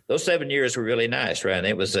those 7 years were really nice, right? And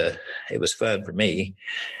it was fun for me.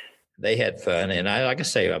 They had fun. And like I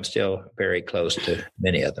say, I'm still very close to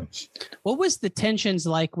many of them. What was the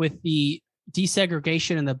like with the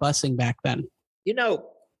desegregation and the busing back then?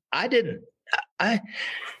 I didn't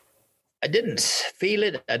feel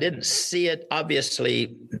it. I didn't see it.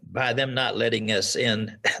 Obviously, by them not letting us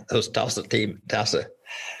in those Tulsa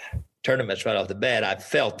tournaments right off the bat, I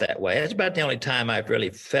felt that way. That's about the only time I've really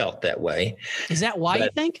felt that way. Is that why you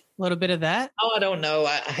think? A little bit of that? Oh, I don't know.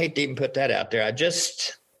 I hate to even put that out there.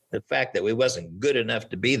 The fact that we wasn't good enough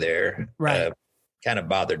to be there kind of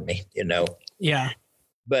bothered me, Yeah.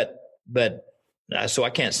 But so I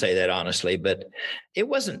can't say that honestly, but it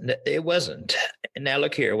wasn't. And now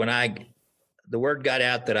look here, when the word got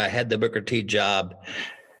out that I had the Booker T job,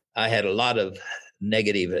 I had a lot of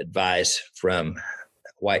negative advice from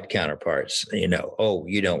white counterparts, oh,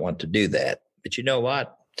 you don't want to do that. But you know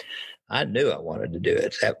what? I knew I wanted to do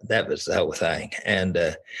it. That was the whole thing. And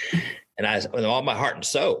I, with all my heart and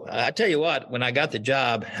soul, I tell you what, when I got the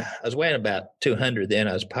job, I was weighing about 200 then.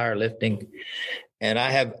 I was powerlifting, and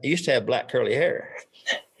I used to have black curly hair.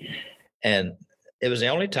 And it was the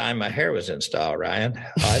only time my hair was in style, Ryan.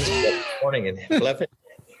 I just get up in the morning and fluff it.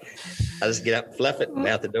 I just get up, fluff it, and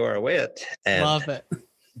out the door I went. And love it.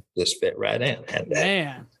 Just fit right in. And,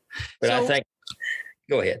 man. But I think,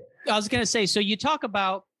 go ahead. I was going to say, so you talk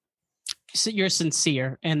about you're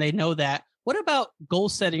sincere and they know that. What about goal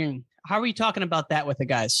setting? How are you talking about that with the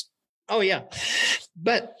guys? Oh, yeah.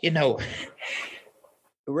 But,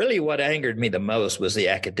 really what angered me the most was the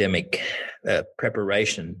academic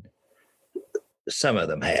preparation some of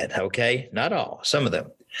them had, okay? Not all, some of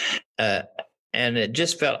them. And I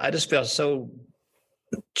just felt so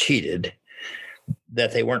cheated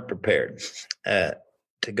that they weren't prepared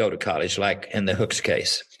to go to college, like in the Hooks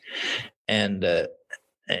case. And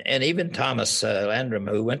even Thomas Landrum,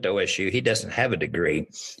 who went to OSU, he doesn't have a degree.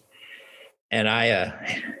 And I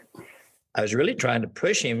was really trying to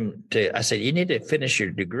push him I said, you need to finish your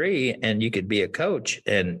degree and you could be a coach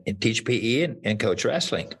and teach PE and coach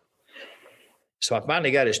wrestling. So I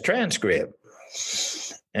finally got his transcript.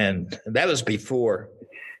 And that was before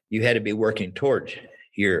you had to be working toward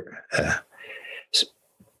your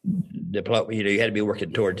diploma. You had to be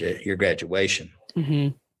working towards your graduation.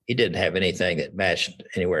 Mm-hmm. He didn't have anything that matched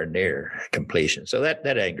anywhere near completion. So that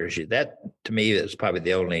angers you. That, to me, is probably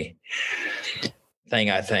the only thing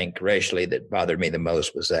I think racially that bothered me the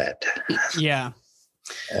most was that. Yeah.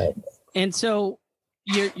 And so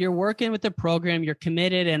you're working with the program, you're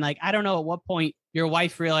committed. And I don't know at what point your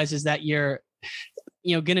wife realizes that you're,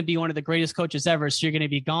 going to be one of the greatest coaches ever. So you're going to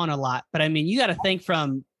be gone a lot. But I mean, you got to think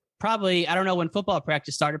from probably, I don't know when football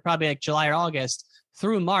practice started, probably like July or August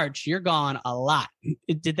through March, you're gone a lot.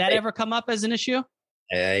 Did that ever come up as an issue?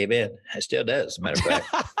 Amen. It still does. As a matter of fact,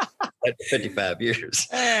 that's 55 years.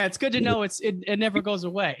 Yeah, it's good to know it never goes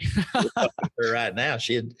away. Right now,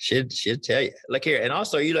 she'd tell you. Look here, and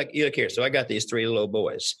also you look here. So I got these 3 little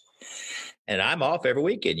boys, and I'm off every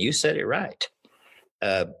weekend. You said it right.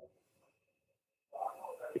 The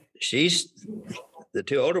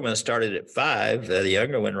 2 older ones started at 5. The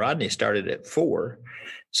younger one, Rodney, started at 4.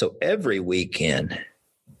 So every weekend,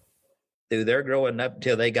 through their growing up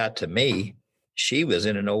until they got to me, she was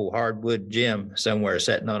in an old hardwood gym somewhere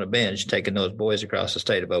sitting on a bench taking those boys across the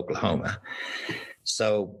state of Oklahoma.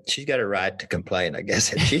 So she's got a right to complain, I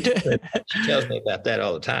guess. And she tells me about that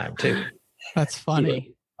all the time, too. That's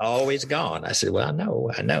funny. always gone. I said, well, I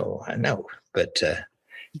know. But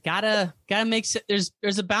you gotta make,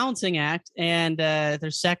 there's a balancing act, and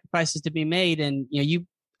there's sacrifices to be made. And,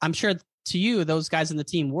 I'm sure to you, those guys on the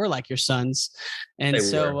team were like your sons. And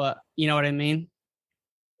you know what I mean?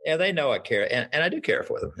 Yeah, they know I care, and I do care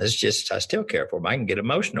for them. It's just I still care for them. I can get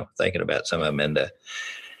emotional thinking about some of them,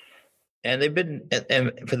 and they've been,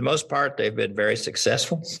 and for the most part, they've been very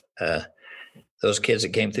successful. Those kids that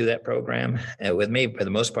came through that program with me, for the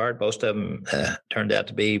most part, most of them turned out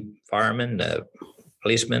to be firemen,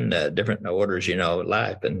 policemen, different orders,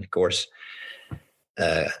 life. And of course,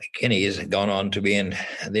 Kenny has gone on to being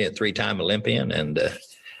the 3-time Olympian, and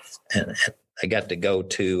I got to go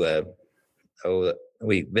to.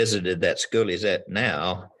 We visited that school he's at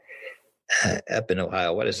now up in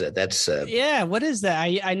Ohio. What is that? That's what is that?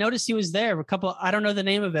 I noticed he was there. I don't know the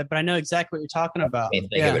name of it, but I know exactly what you're talking about. I can't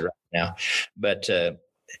think of it right now, but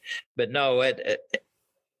no,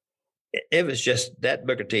 it was just that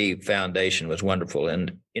Booker T Foundation was wonderful.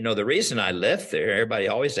 And, the reason I left there, everybody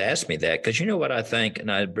always asks me that, because you know what I think,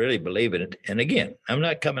 and I really believe in it. And again, I'm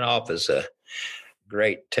not coming off as a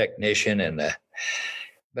great technician,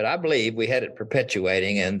 but I believe we had it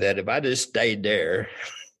perpetuating, and that if I just stayed there,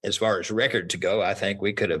 as far as records go, I think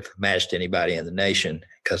we could have matched anybody in the nation,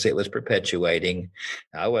 because it was perpetuating.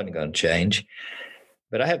 I wasn't going to change.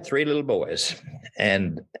 But I have 3 little boys,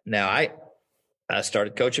 and now I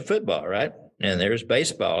started coaching football, right? And there's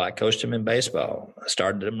baseball. I coached them in baseball. I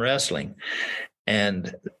started them wrestling.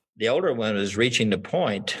 And the older one was reaching the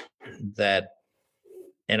point that,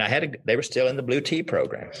 and they were still in the Blue Tea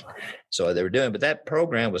program. So they were doing, but that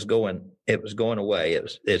program was going away.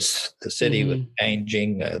 The city was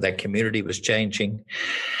changing. That community was changing.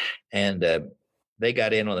 And they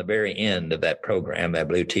got in on the very end of that program, that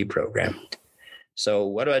Blue Tea program. So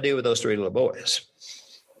what do I do with those 3 little boys?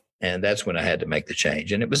 And that's when I had to make the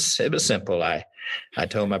change. And it was simple. I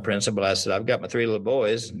told my principal, I said, I've got my 3 little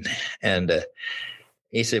boys. And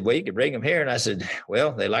he said, well, you could bring them here. And I said,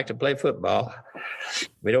 well, they like to play football.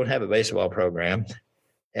 We don't have a baseball program.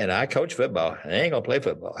 And I coach football. They ain't going to play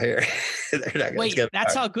football here. Wait,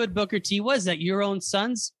 that's how good Booker T was, that your own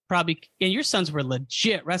sons probably, and your sons were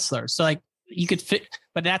legit wrestlers. So you could fit,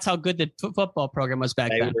 but that's how good the football program was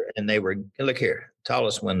back then. They were, look here,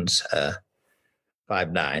 tallest one's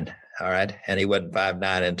 5'9", all right? And he wasn't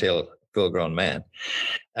 5'9" until full-grown man.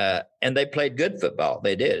 And they played good football.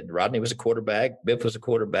 They did. Rodney was a quarterback. Biff was a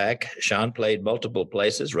quarterback. Sean played multiple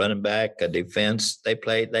places, running back, defense.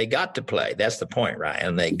 They got to play. That's the point,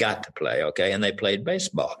 Ryan. They got to play, okay? And they played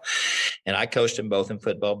baseball. And I coached them both in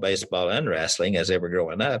football, baseball, and wrestling as they were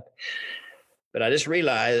growing up. But I just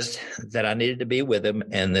realized that I needed to be with them,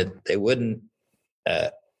 and that they wouldn't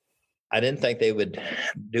I didn't think they would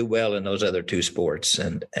do well in those other 2 sports.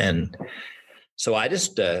 And so I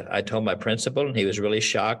just, I told my principal, and he was really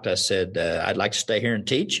shocked. I said, I'd like to stay here and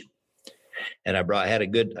teach. And I had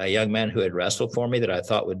a young man who had wrestled for me that I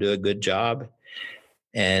thought would do a good job.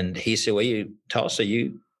 And he said, well, Tulsa,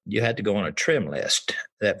 you had to go on a trim list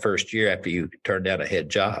that first year after you turned down a head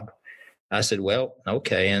job. I said, well,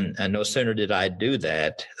 okay. And no sooner did I do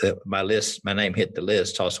that, my name hit the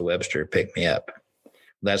list. Tulsa Webster picked me up.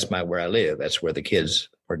 That's where I live. That's where the kids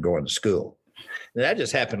were going to school. And that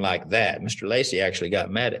just happened like that. Mr. Lacey actually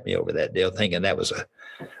got mad at me over that deal, thinking that was a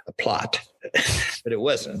plot, but it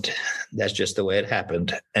wasn't. That's just the way it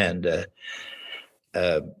happened. And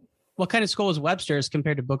what kind of school was Webster's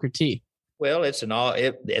compared to Booker T? Well, at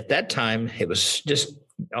that time, it was just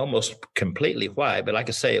almost completely white. But like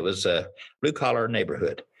I say, it was a blue-collar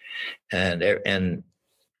neighborhood. And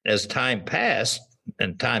as time passed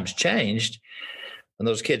and times changed, when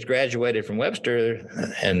those kids graduated from Webster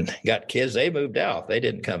and got kids, they moved out. They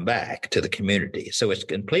didn't come back to the community. So it's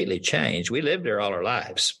completely changed. We lived there all our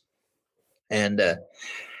lives. And the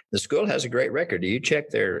school has a great record. You check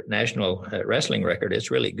their national wrestling record. It's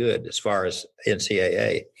really good as far as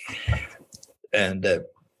NCAA. And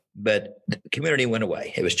but the community went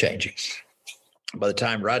away. It was changing. By the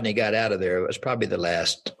time Rodney got out of there, it was probably the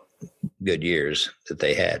last good years that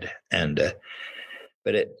they had. And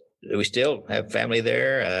but we still have family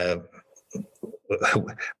there.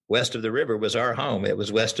 West of the river was our home. It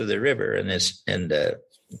was west of the river, and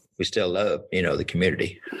we still love, the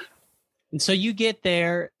community. And so you get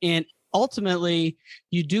there, and ultimately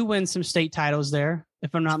you do win some state titles there,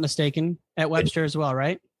 if I'm not mistaken, at Webster as well,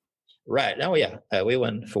 right? Right. Oh yeah, we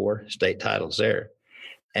won 4 state titles there,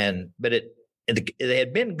 but they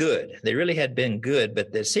had been good. They really had been good,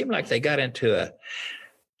 but it seemed like they got into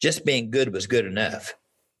just being good was good enough.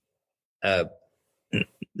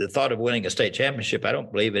 The thought of winning a state championship, I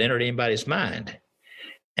don't believe it entered anybody's mind.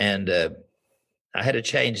 And I had to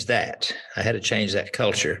change that. I had to change that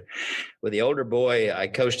culture. With the older boy, I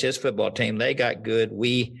coached his football team. They got good.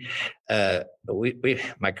 We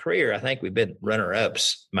my career, I think we've been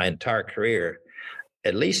runner-ups my entire career,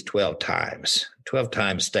 at least 12 times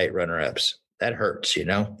state runner-ups. That hurts, you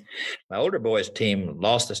know. My older boy's team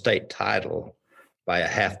lost the state title by a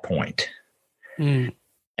half point.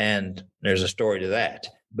 And there's a story to that.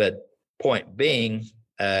 But point being,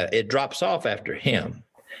 it drops off after him.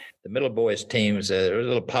 The middle boys teams, there was a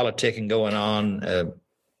little politicking going on.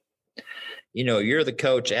 You know, you're the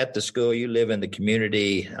coach at the school, you live in the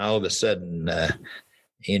community. All of a sudden,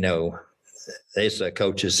 you know, it's a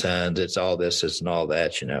coach's sons, it's all this, it's and all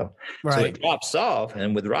that, you know. Right. So it drops off.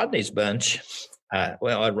 And with Rodney's bunch,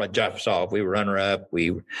 it drops off. We were runner up.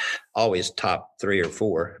 We were always top 3 or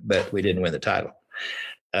 4, but we didn't win the title.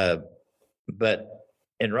 But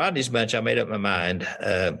in Rodney's bunch, I made up my mind.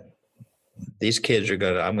 These kids I'm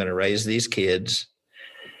going to raise these kids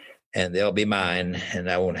and they'll be mine. And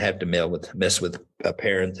I won't have to mess with a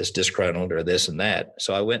parent that's disgruntled or this and that.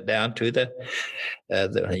 So I went down to the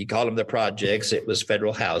you call them the projects. It was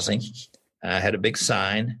federal housing. I had a big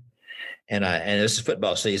sign and this is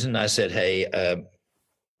football season. I said, hey,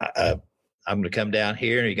 I'm going to come down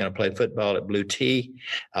here and you're going to play football at Blue Tee.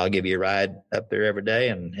 I'll give you a ride up there every day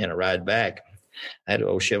and a ride back. I had an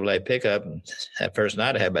old Chevrolet pickup, and that first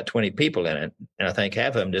night I had about 20 people in it, and I think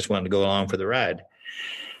half of them just wanted to go along for the ride.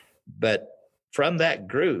 But from that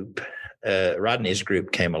group, Rodney's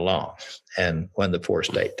group came along and won the 4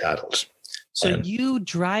 state titles. So you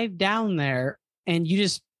drive down there, and you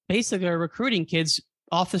just basically are recruiting kids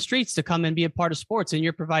off the streets to come and be a part of sports, and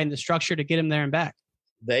you're providing the structure to get them there and back.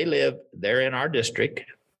 They're in our district.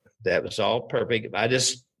 That was all perfect. I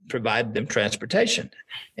just provide them transportation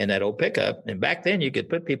in that old pickup. And back then you could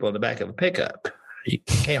put people in the back of a pickup. You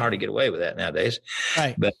can't hardly get away with that nowadays.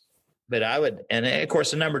 Right. But I would, and of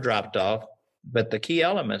course the number dropped off, but the key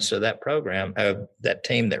elements of that program, of that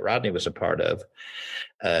team that Rodney was a part of,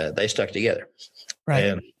 they stuck together.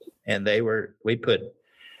 Right. And we put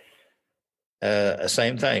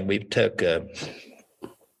same thing. We took, I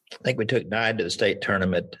think we took 9 to the state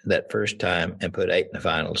tournament that first time and put 8 in the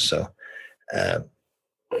finals.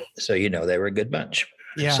 So, you know, they were a good bunch.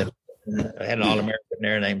 Yeah. So, I had an All-American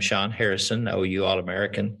there named Sean Harrison, OU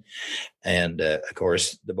All-American. And, of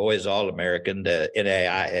course, the boys All-American, the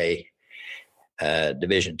NAIA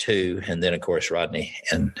Division II, and then, of course, Rodney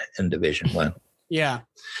in Division I. Yeah.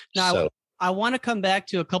 Now, I want to come back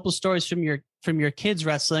to a couple stories from your kids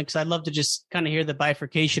wrestling, because I'd love to just kind of hear the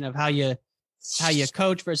bifurcation of how you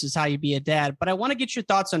coach versus how you be a dad. But I want to get your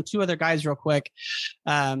thoughts on 2 other guys real quick.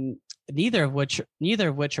 Neither of which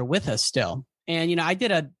are with us still. And, you know, I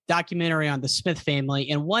did a documentary on the Smith family,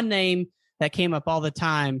 and one name that came up all the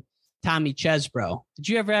time, Tommy Chesbro. Did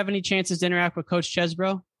you ever have any chances to interact with Coach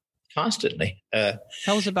Chesbro? Constantly.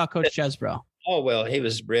 Tell us about Coach Chesbro. Oh, well, he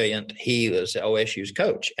was brilliant. He was OSU's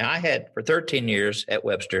coach. And I had for 13 years at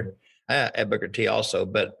Webster, at Booker T also,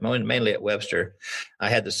 but mainly at Webster, I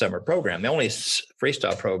had the summer program, the only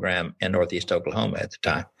freestyle program in Northeast Oklahoma at the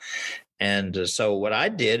time. And so what I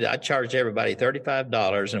did, I charged everybody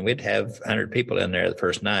 $35, and we'd have 100 people in there the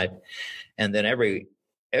first night. And then every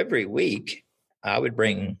week, I would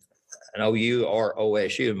bring an OU or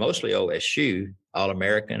OSU, mostly OSU,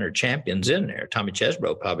 All-American or champions in there. Tommy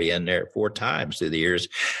Chesbro probably in there 4 times through the years.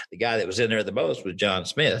 The guy that was in there the most was John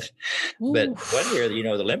Smith. Ooh. But one year, you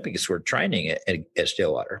know, the Olympics were training at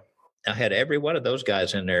Stillwater. I had every one of those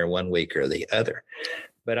guys in there 1 week or the other.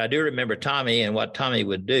 But I do remember Tommy and what Tommy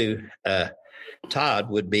would do. Todd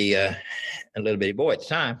would be a little bitty boy at the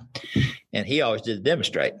time, and he always did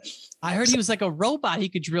demonstrate. I heard he was like a robot. He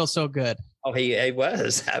could drill so good. Oh, he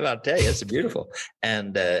was. How about I tell you, it's beautiful.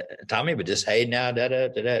 And Tommy would just, hey, now, da.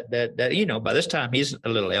 You know, by this time, he's a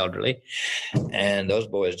little elderly, and those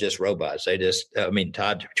boys just robots.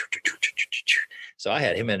 Todd. So I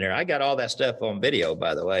had him in there. I got all that stuff on video,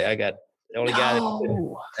 by the way. I got the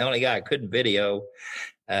only guy I couldn't video.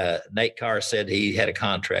 Nate Carr said he had a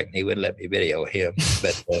contract and he wouldn't let me video him.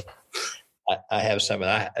 But I have some of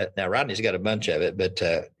that. Now, Rodney's got a bunch of it, but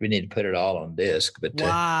we need to put it all on disc. But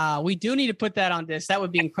wow, we do need to put that on disc. That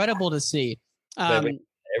would be incredible to see. Every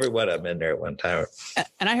one of them in there at one time.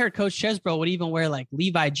 And I heard Coach Chesbro would even wear like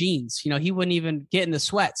Levi jeans. You know, he wouldn't even get in the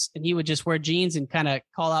sweats, and he would just wear jeans and kind of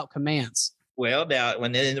call out commands. Well, now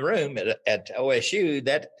when in the room at OSU,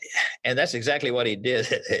 that's exactly what he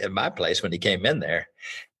did at my place when he came in there.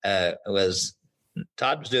 Was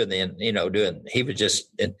Todd was he was just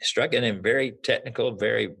instructing him, very technical,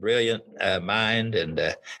 very brilliant mind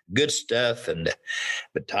and good stuff.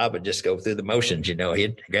 But Todd would just go through the motions. You know,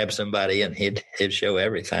 he'd grab somebody and he'd show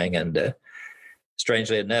everything. And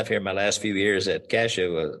strangely enough, here in my last few years at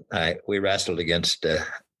Cashew, we wrestled against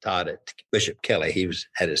Todd at Bishop Kelly. He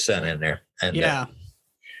had his son in there. And,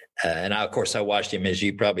 and of course, I watched him, as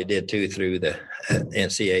you probably did too, through the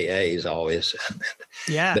NCAAs always.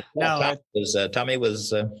 Yeah. But Tommy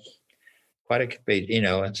was quite a,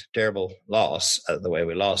 it's a terrible loss the way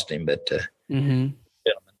we lost him. But gentleman,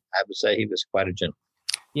 I would say he was quite a gentleman.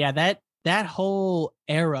 Yeah, that whole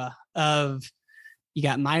era of, you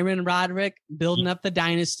got Myron Roderick building up the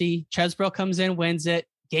dynasty. Chesbro comes in, wins it.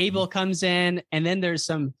 Gable comes in, and then there's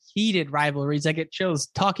some heated rivalries. I get chills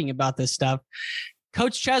talking about this stuff.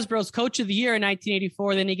 Coach Chesbro's coach of the year in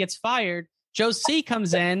 1984. Then he gets fired. Joe C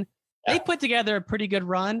comes in. They put together a pretty good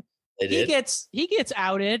run. He gets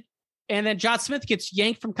outed, and then John Smith gets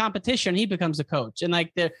yanked from competition. He becomes a coach, and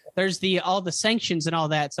like there's all the sanctions and all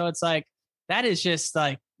that. So it's like that is just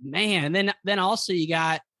like, man. And then also you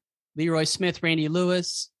got Leroy Smith, Randy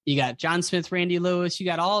Lewis. You got John Smith, Randy Lewis. You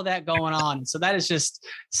got all of that going on. So that is just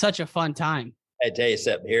such a fun time. I tell you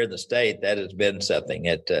something, here in the state, that has been something.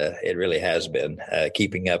 It really has been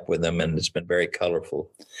keeping up with them, and it's been very colorful.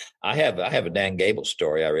 I have a Dan Gable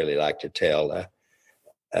story I really like to tell.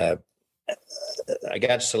 I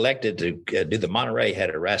got selected to do the Monterey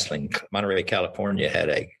California had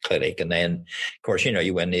a clinic, and then of course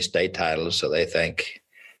you win these state titles, so they think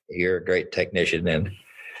you're a great technician, and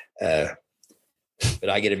but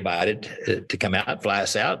I get invited to come out and fly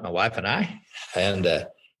us out, my wife and I, and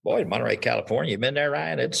boy, Monterey, California, you been there,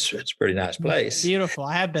 Ryan? It's a pretty nice place. Beautiful.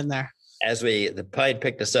 I have been there. As the plane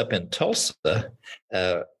picked us up in Tulsa,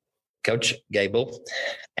 Coach Gable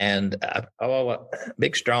and a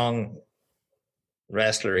big, strong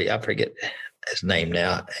wrestler, I forget his name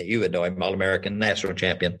now. You would know him, All-American national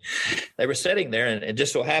champion. They were sitting there, and it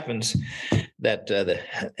just so happens that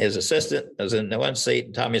his assistant was in the one seat,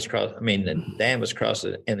 and Dan was across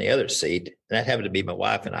in the other seat. And that happened to be my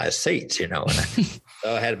wife and I's seats, And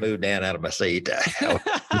so I had to move Dan out of my seat.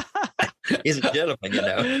 He's a gentleman,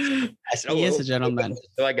 I said, he is a gentleman.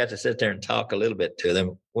 So I got to sit there and talk a little bit to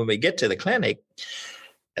them. When we get to the clinic,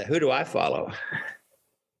 who do I follow?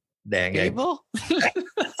 Dan Gable.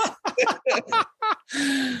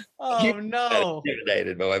 Oh no!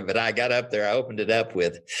 Intimidated, boy. But I got up there. I opened it up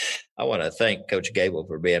with, "I want to thank Coach Gable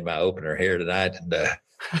for being my opener here tonight." And I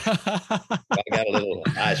got a little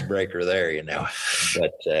icebreaker there,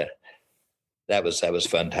 But that was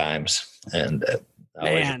fun times. And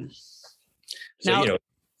man, so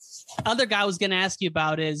other guy I was going to ask you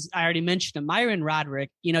about is, I already mentioned him, Myron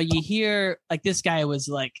Roderick. You hear like this guy was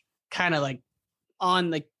like kind of like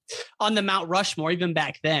on the Mount Rushmore even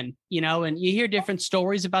back then, and you hear different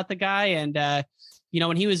stories about the guy. And,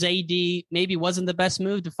 when he was AD, maybe wasn't the best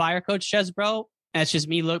move to fire Coach Chesbro. That's just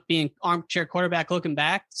me being armchair quarterback looking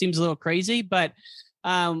back. Seems a little crazy, but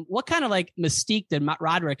what kind of like mystique did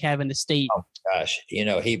Roderick have in the state? Oh gosh,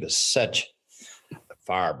 he was such a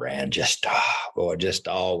firebrand, just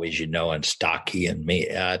always, and stocky, and me.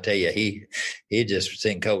 I tell you, he just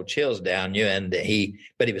sent cold chills down you,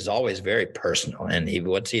 but he was always very personal. And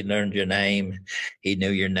once he learned your name, he knew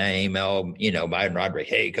your name. Oh, Myron Roderick,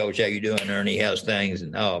 hey coach, how you doing, Ernie? How's things?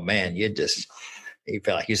 And oh man, he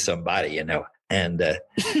felt like he's somebody, And,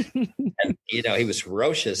 he was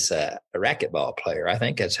ferocious racquetball player. I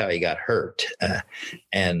think that's how he got hurt.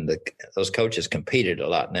 And those coaches competed a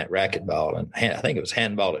lot in that racquetball. And I think it was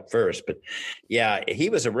handball at first. But, yeah, he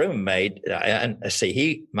was a roommate. And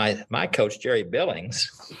see, my coach, Jerry Billings,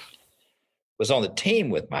 was on the team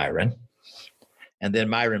with Myron. And then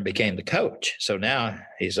Myron became the coach. So now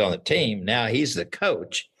he's on the team. Now he's the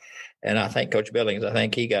coach. And I think Coach Billings,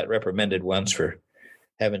 he got reprimanded once for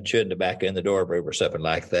having chewed tobacco in the door room or something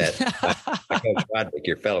like that. Coach Roderick,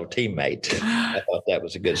 your fellow teammate. I thought that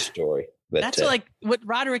was a good story. But that's like what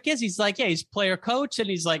Roderick is. He's like, he's player coach, and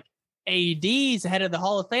he's like AD. He's head of the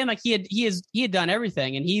Hall of Fame. Like he had done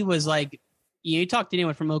everything, and he was like, you talk to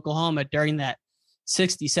anyone from Oklahoma during that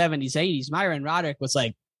 60s, 70s, 80s. Myron Roderick was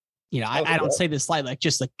like, I don't say this like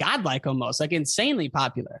just like godlike almost, like insanely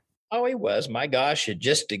popular. Oh, he was. My gosh,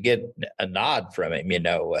 just to get a nod from him,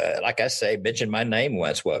 like I say, mentioned my name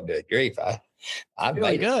once. Well, good grief. I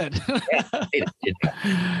really good.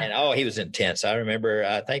 And he was intense. I remember,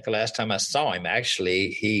 I think the last time I saw him,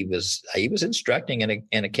 actually, he was instructing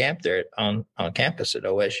in a camp there on campus at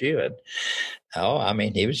OSU.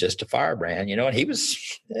 And he was just a firebrand, and he was,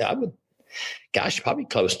 probably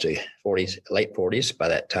close to 40s, late 40s by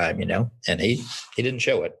that time, and he didn't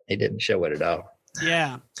show it. He didn't show it at all.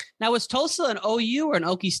 Yeah. Now, was Tulsa an OU or an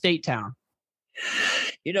Okie State town?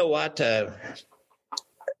 You know what? If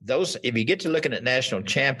you get to looking at national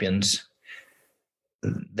champions,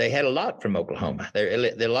 they had a lot from Oklahoma.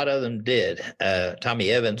 A lot of them did. Tommy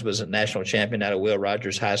Evans was a national champion out of Will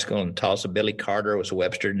Rogers High School in Tulsa. Billy Carter was a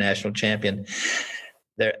Webster national champion.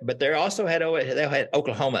 But they also had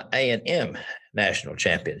Oklahoma A&M national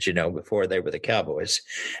champions, before they were the Cowboys.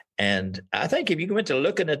 And I think if you went to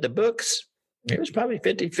looking at the books, it was probably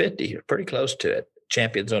 50-50, pretty close to it.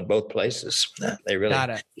 Champions on both places. They really got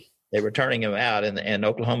it. They were turning them out, and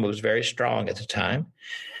Oklahoma was very strong at the time.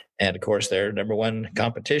 And of course, their number one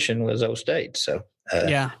competition was O-State. So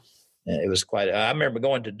it was quite. I remember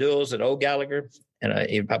going to duels at Old Gallagher, and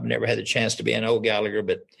you probably never had the chance to be in Old Gallagher,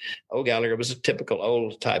 but Old Gallagher was a typical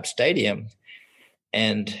old type stadium,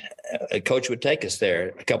 and a coach would take us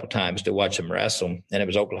there a couple times to watch them wrestle, and it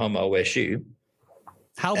was Oklahoma OSU.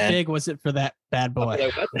 How big was it for that bad boy?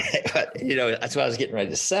 That's what I was getting ready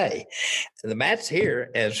to say. The mats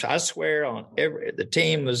here, as I swear on the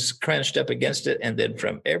team was crunched up against it. And then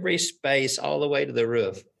from every space all the way to the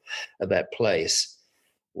roof of that place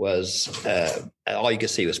was all you could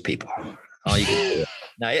see was people. All you could see.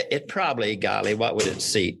 Now it probably, golly, what would it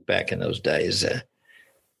seat back in those days?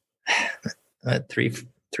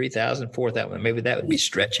 3,000, 4,000, maybe that would be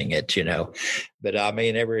stretching it, but I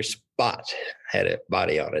mean, every spot had a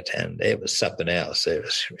body on it, and it was something else. It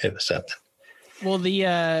was something. Well,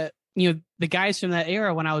 the guys from that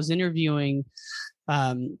era, when I was interviewing,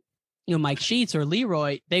 Mike Sheets or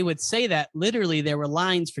Leroy, they would say that literally there were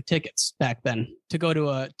lines for tickets back then to go to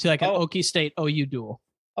an Okie State OU duel.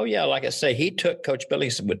 Oh yeah, like I say, Coach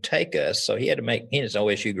Billingson would take us, so he had to he's an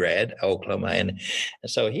OSU grad, Oklahoma, and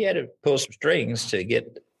so he had to pull some strings to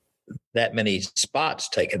get that many spots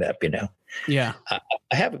taken up. Yeah,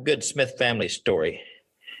 I have a good Smith family story.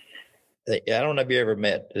 I don't know if you ever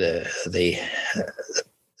met the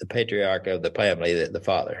patriarch of the family, the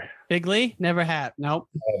father. Big Lee? Never had. Nope.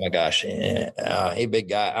 Oh my gosh, he's a big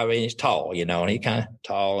guy. I mean, he's tall, and he kind of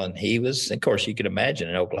tall, and he was, of course, you can imagine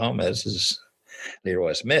in Oklahoma, this is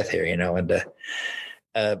Leroy Smith here, and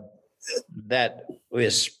that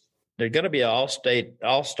was, there's going to be an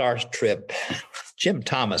all-stars trip. Jim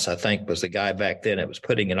Thomas, I think, was the guy back then that was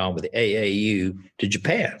putting it on with the AAU to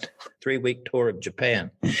Japan, 3-week tour of Japan.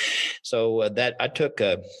 So that I took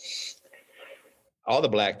all the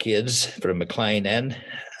black kids from McLean and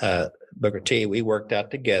Booker T. We worked out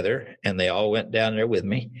together, and they all went down there with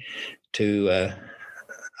me to,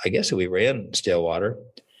 I guess we were in Stillwater,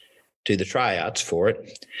 to the tryouts for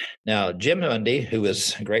it. Now, Jim Mundy, who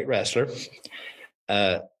was a great wrestler,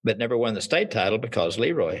 but never won the state title because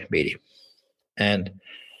Leroy beat him. And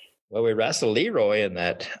we wrestled Leroy in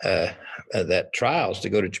that trials to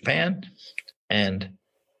go to Japan, and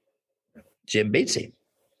Jim beats him.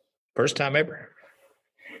 First time ever.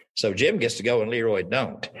 So Jim gets to go and Leroy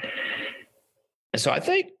don't. And so I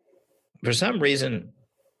think for some reason,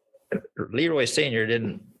 Leroy Sr.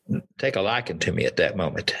 didn't take a liking to me at that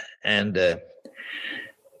moment. And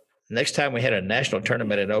next time we had a national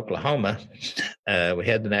tournament in Oklahoma, we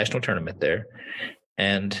had the national tournament there.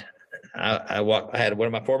 And I had one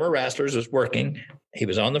of my former wrestlers was working. He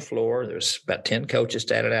was on the floor. There was about 10 coaches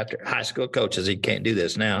standing out there, high school coaches. He can't do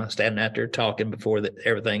this now, standing out there talking before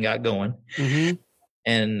everything got going. Mm-hmm.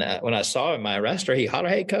 And when I saw him, my wrestler, he hollered,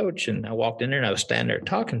 "Hey, coach." And I walked in there and I was standing there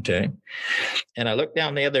talking to him. And I looked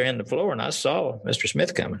down the other end of the floor and I saw Mr.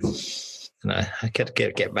 Smith coming. And I kept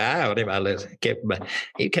my eye on him.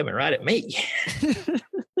 He coming right at me.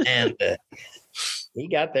 And he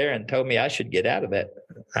got there and told me I should get out of that.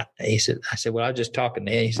 I said, "Well, I was just talking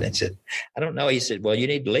to him." He said, "I don't know." He said, "Well, you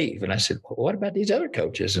need to leave." And I said, "Well, what about these other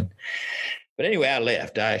coaches?" But anyway, I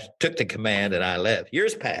left. I took the command and I left.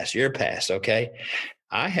 Years pass. Okay.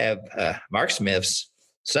 I have Mark Smith's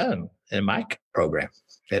son in my program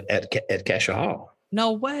at Cassia Hall.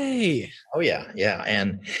 No way. Oh yeah.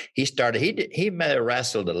 And he may have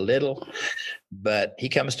wrestled a little, but he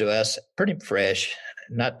comes to us pretty fresh,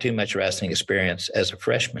 not too much wrestling experience as a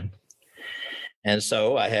freshman. And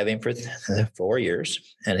so I have him for 4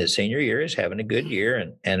 years, and his senior year is having a good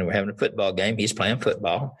year, and we're having a football game. He's playing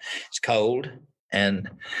football. It's cold, and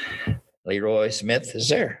Leroy Smith is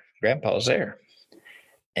there. Grandpa's there.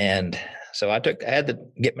 And so I had to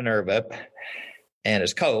get my nerve up, and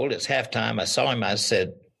it's cold. It's halftime. I saw him. I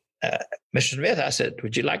said, "Mr. Smith," I said,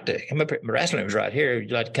 "would you like to come up here? My wrestling room's right here. Would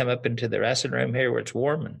you like to come up into the wrestling room here where it's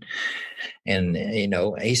warm?" And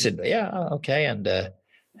he said, "Yeah, okay." And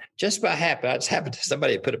just by happened to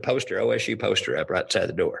somebody put a OSU poster up right outside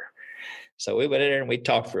the door. So we went in there and we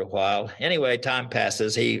talked for a while. Anyway, time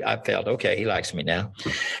passes. I felt, okay, he likes me now.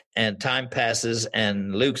 And time passes,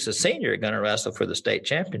 and Luke's a senior going to wrestle for the state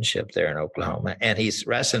championship there in Oklahoma. And he's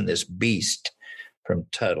wrestling this beast from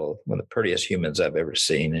Tuttle, one of the prettiest humans I've ever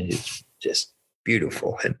seen. And he's just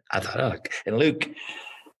beautiful. And I thought, oh, and Luke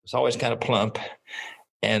was always kind of plump.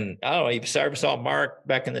 And I don't know, if you ever saw Mark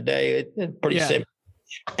back in the day, it's pretty simple,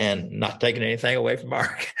 and not taking anything away from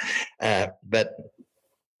Mark. But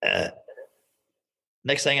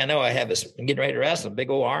next thing I know, I'm getting ready to wrestle, a big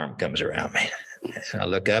old arm comes around me. And I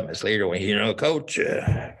look up, and it's Leader, Coach,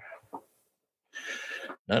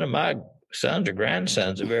 none of my sons or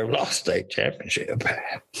grandsons have ever lost state championship.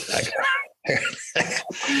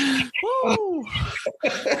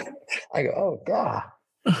 I go, oh, God.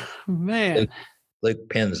 Man. Luke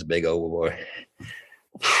Penn's a big old boy.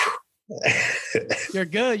 You're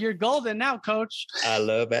good. You're golden now, Coach. I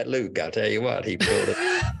love that Luke. I'll tell you what, he pulled it.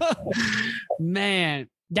 Man,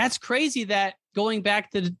 that's crazy that going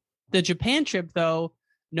back to the Japan trip, though,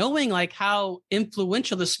 knowing like how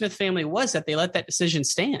influential the Smith family was, that they let that decision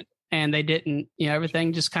stand and they didn't,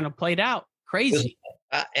 everything just kind of played out. Crazy.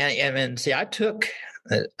 And see, I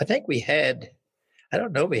think we had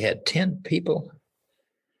 10 people,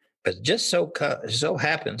 but just so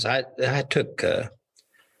happens, I took, at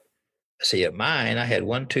mine, I had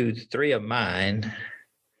 1, 2, 3 of mine,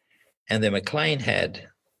 and then McLean had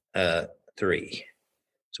 3.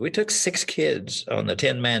 So we took 6 kids on the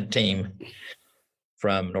 10-man team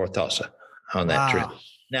from North Tulsa on that trip.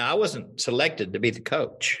 Now, I wasn't selected to be the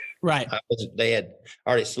coach. Right. They had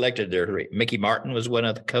already selected their 3. Mickey Martin was one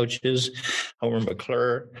of the coaches, Homer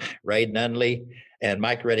McClure, Ray Nunley, and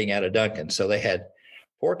Mike Redding out of Duncan. So they had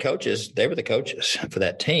 4 coaches. They were the coaches for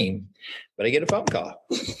that team. But I get a phone call.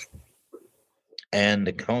 And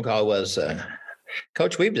the phone call was,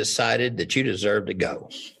 Coach, we've decided that you deserve to go.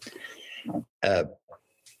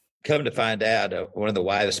 Come to find out, one of the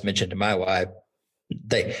wives mentioned to my wife,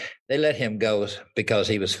 they let him go because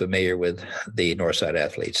he was familiar with the Northside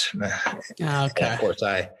athletes. Okay. And of course,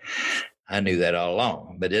 I knew that all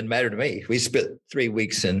along, but it didn't matter to me. We spent 3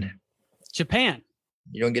 weeks in Japan.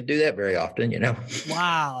 You don't get to do that very often,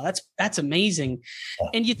 Wow, that's amazing.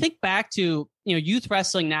 And you think back to, youth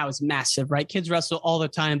wrestling now is massive, right? Kids wrestle all the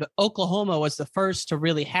time, but Oklahoma was the first to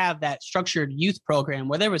really have that structured youth program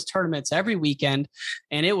where there was tournaments every weekend,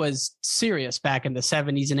 and it was serious back in the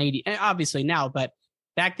 70s and 80s, and obviously now, but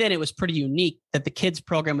back then it was pretty unique that the kids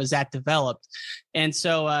program was that developed. And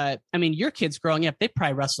so, your kids growing up, they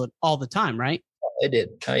probably wrestled all the time, right? They did.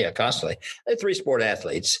 Oh, yeah, constantly. They're 3-sport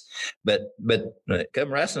athletes. But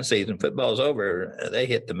come wrestling season, football's over, they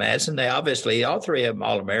hit the mats. And they obviously, all 3 of them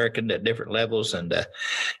All-American at different levels. And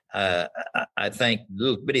I think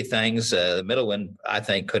little bitty things, the middle one, I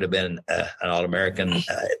think, could have been an All-American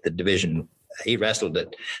at the division. He wrestled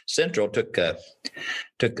at Central, took I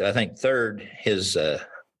think, 3rd his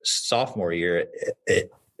sophomore year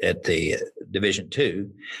at the Division II.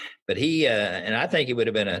 But he, and I think he would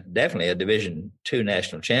have been definitely a Division II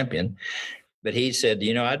national champion. But he said,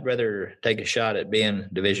 I'd rather take a shot at being a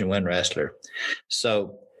Division I wrestler.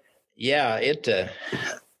 So, yeah,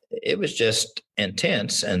 it was just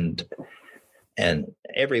intense. And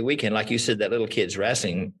every weekend, like you said, that little kid's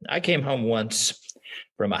wrestling. I came home once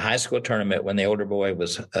from a high school tournament when the older boy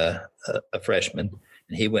was a freshman.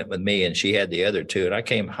 And he went with me, and she had the other 2. And I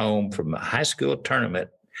came home from a high school tournament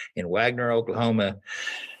in Wagner, Oklahoma,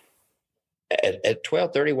 at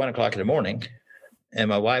 12:30, 1 o'clock in the morning, and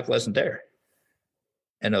my wife wasn't there.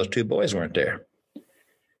 And those 2 boys weren't there.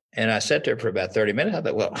 And I sat there for about 30 minutes. I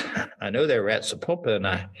thought, well, I know they were at Sapulpa, and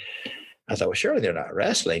I thought, well, surely they're not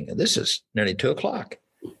wrestling. This is nearly 2 o'clock.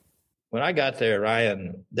 When I got there,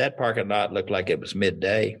 Ryan, that parking lot looked like it was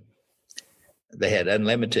midday. They had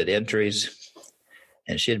unlimited entries.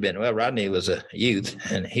 And Rodney was a youth,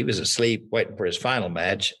 and he was asleep waiting for his final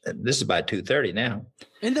match. And this is by 2:30 now.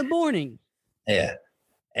 In the morning. Yeah.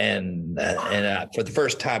 And for the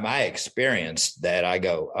first time I experienced that, I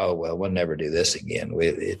go, oh, well, we'll never do this again.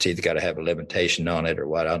 It's either got to have a limitation on it or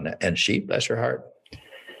what. And she, bless her heart,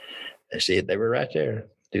 they were right there,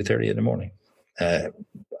 2:30 in the morning.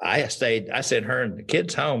 I sent her and the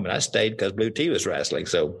kids home, and I stayed because Blue T was wrestling.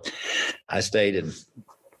 So I stayed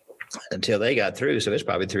until they got through. So it's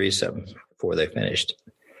probably 3-7 before they finished.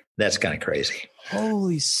 That's kind of crazy.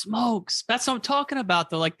 Holy smokes. That's what I'm talking about,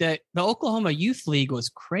 though. Like the Oklahoma Youth League was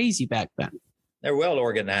crazy back then. They're well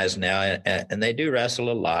organized now, and they do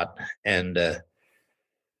wrestle a lot. And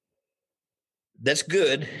that's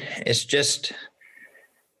good. It's just,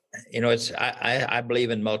 I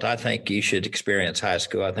believe in I think you should experience high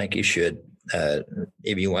school. I think you should.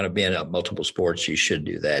 If you want to be in multiple sports, you should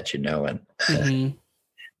do that, And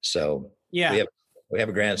so yeah. We have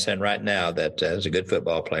a grandson right now that is a good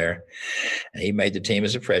football player. He made the team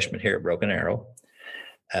as a freshman here at Broken Arrow.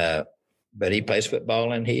 But he plays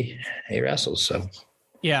football and he wrestles. So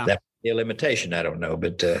yeah, that might be a limitation. I don't know,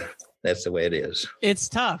 but That's the way it is. It's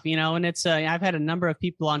tough, and it's, I've had a number of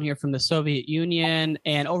people on here from the Soviet Union,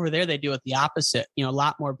 and over there they do it the opposite, a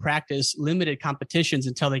lot more practice, limited competitions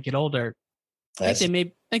until they get older. I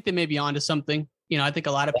think they may be onto something. I think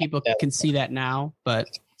a lot of people can see that now, but.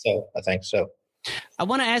 So I think so. I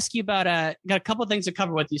want to ask you about, got a couple of things to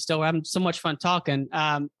cover with you still. We're having so much fun talking.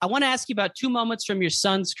 I want to ask you about 2 moments from your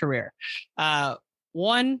son's career.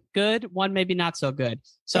 One good, one maybe not so good.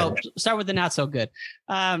 So start with the not so good.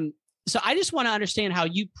 So I just want to understand how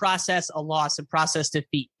you process a loss and process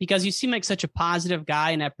defeat, because you seem like such a positive guy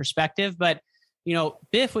in that perspective. But,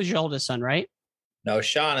 Biff was your oldest son, right? No,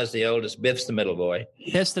 Sean is the oldest. Biff's the middle boy.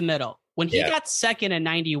 Biff's the middle. When he got second in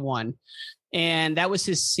 91, and that was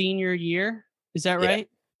his senior year, is that right?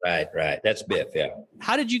 Right. That's Biff, yeah.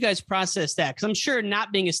 How did you guys process that? Because I'm sure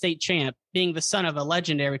not being a state champ, being the son of a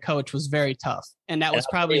legendary coach was very tough. And that was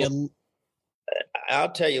probably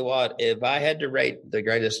I'll tell you what, if I had to rate the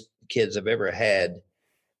greatest kids I've ever had,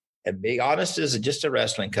 and be honest as just a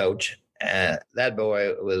wrestling coach, that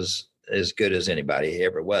boy was as good as anybody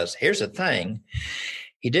ever was. Here's the thing.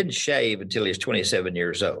 He didn't shave until he was 27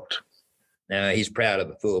 years old. Now, he's proud of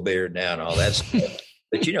a full beard now and all that stuff.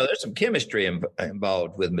 But, there's some chemistry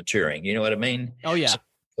involved with maturing. You know what I mean? Oh, yeah.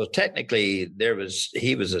 So technically,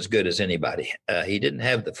 he was as good as anybody. He didn't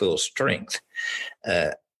have the full strength.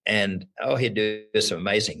 He'd do some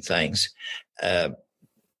amazing things.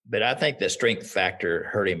 But I think the strength factor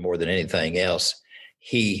hurt him more than anything else.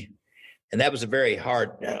 And that was a very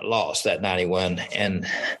hard loss, that 91. And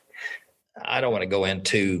I don't want to go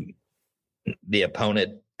into the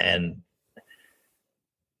opponent and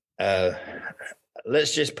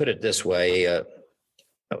let's just put it this way. I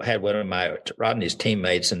had one of Rodney's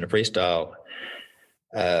teammates in the freestyle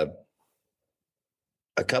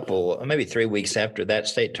maybe 3 weeks after that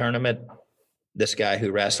state tournament. This guy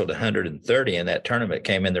who wrestled 130 in that tournament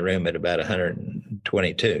came in the room at about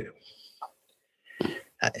 122.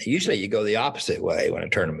 Usually you go the opposite way when a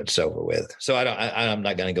tournament's over with. So I'm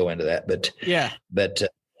not going to go into that, but Biff,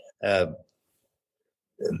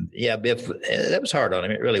 that was hard on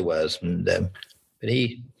him. It really was. And, well,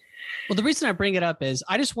 the reason I bring it up is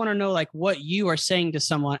I just want to know what you are saying to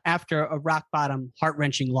someone after a rock bottom, heart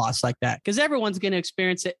wrenching loss like that, because everyone's going to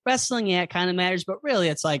experience it. Wrestling, it kind of matters, but really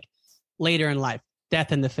it's later in life,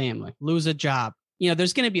 death in the family, lose a job.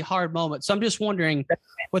 There's going to be hard moments. So I'm just wondering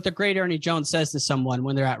what the great Ernie Jones says to someone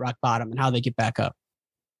when they're at rock bottom and how they get back up.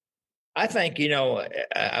 I think,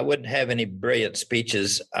 I wouldn't have any brilliant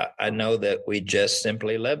speeches. I know that we just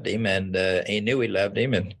simply loved him, and he knew we loved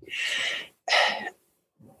him. And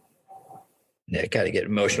I kind of get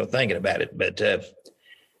emotional thinking about it. But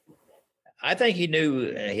I think he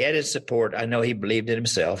knew he had his support. I know he believed in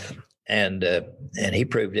himself, and he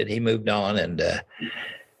proved it. He moved on and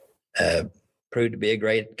proved to be a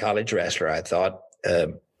great college wrestler, I thought.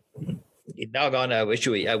 Doggone, I wish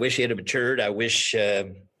he had matured. I wish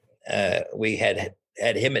we had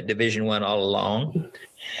him at Division I all along.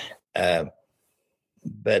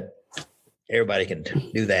 But everybody can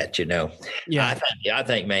do that, Yeah. I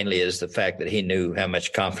think mainly is the fact that he knew how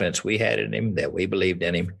much confidence we had in him, that we believed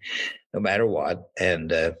in him no matter what. And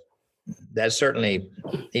that certainly,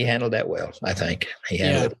 he handled that well, I think. He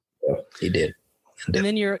handled it well. He did. And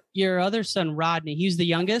then your other son, Rodney, he's the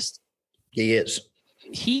youngest? He is.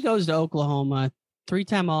 He goes to Oklahoma,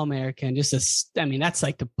 3-time All-American. That's the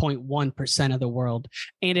 0.1% of the world.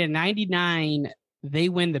 And in 99, they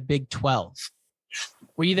win the Big 12.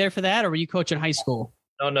 Were you there for that, or were you coaching high school?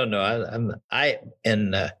 No. At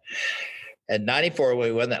 94, when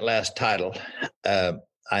we won that last title,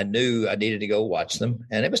 I knew I needed to go watch them.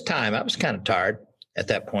 And it was time. I was kind of tired at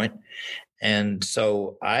that point. And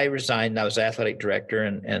so I resigned. I was athletic director,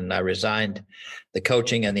 and I resigned the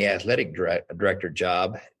coaching and the athletic director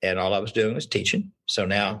job. And all I was doing was teaching. So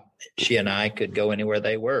now she and I could go anywhere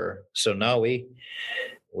they were. So no, we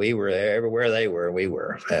were everywhere they were. We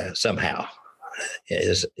were somehow.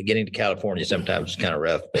 Getting to California sometimes is kind of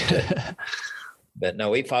rough, but no,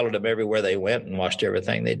 we followed them everywhere they went and watched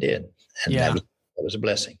everything they did. And that was a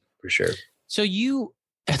blessing for sure. So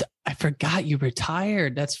I forgot you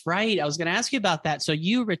retired. That's right. I was going to ask you about that. So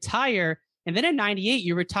you retire, and then in 98,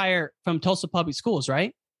 you retire from Tulsa Public Schools,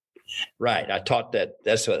 right? Right. I taught that.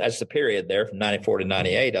 That's the period there from 94 to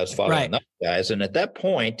 98. I was following those guys. And at that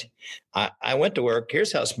point, I went to work.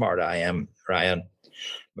 Here's how smart I am, Ryan.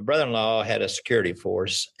 My brother-in-law had a security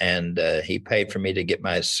force, and he paid for me to get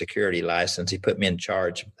my security license. He put me in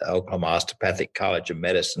charge of the Oklahoma Osteopathic College of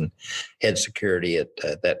Medicine, head security at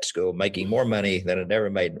that school, making more money than I'd ever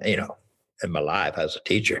made, in my life as a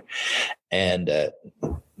teacher. And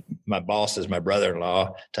my boss is my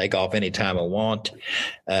brother-in-law, take off anytime I want.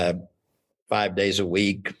 5 days a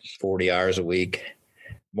week, 40 hours a week,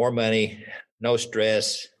 more money, no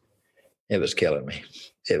stress. It was killing me.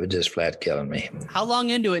 It was just flat killing me. How long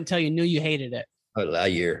into it until you knew you hated it? A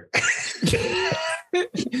year.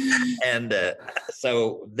 And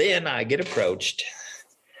so then I get approached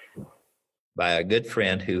by a good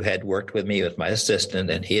friend who had worked with me as my assistant,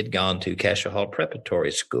 and he had gone to Cassia Hall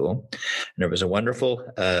Preparatory School. And there was a wonderful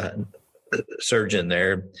surgeon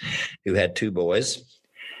there who had 2 boys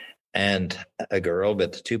and a girl,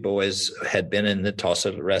 but the 2 boys had been in the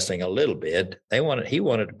Tulsa wrestling a little bit. He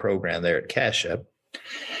wanted a program there at Cassia.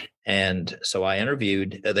 And so I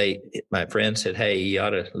interviewed, my friend said, hey, you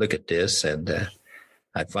ought to look at this. And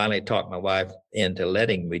I finally talked my wife into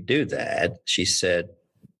letting me do that. She said,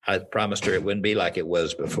 I promised her it wouldn't be like it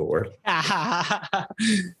was before. I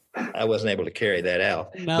wasn't able to carry that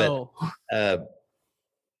out. No. But,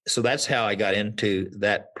 so that's how I got into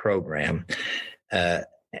that program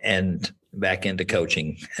and back into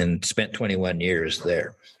coaching, and spent 21 years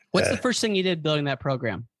there. What's the first thing you did building that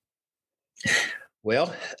program?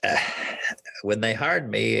 Well, when they hired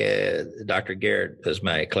me, Dr. Garrett was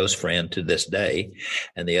my close friend to this day,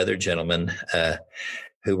 and the other gentleman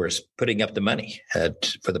who were putting up the money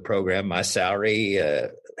for the program. My salary,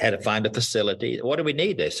 had to find a facility. What do we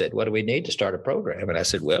need? They said, what do we need to start a program? And I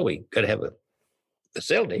said, well, we got to have a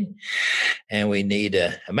facility, and we need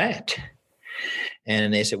a mat.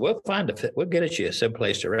 And they said, we'll get you some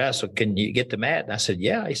place to wrestle. Can you get the mat? And I said,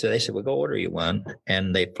 yeah. They said, we'll go order you one.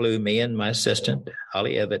 And they flew me and my assistant,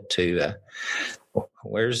 Holly Evett, to,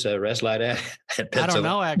 where's Wrestlight at? I don't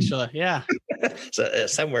know, actually. Yeah. So,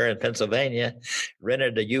 somewhere in Pennsylvania,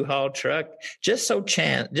 rented a U-Haul truck. Just so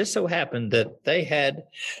happened that they had,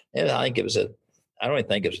 and I don't even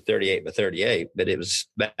think it was 38 by 38, but it was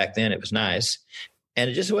back then, it was nice. And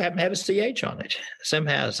it just so happened to have a CH on it.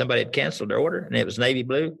 Somehow somebody had canceled their order, and it was navy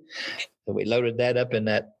blue. So we loaded that up in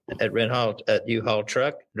that U-Haul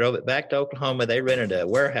truck, drove it back to Oklahoma. They rented a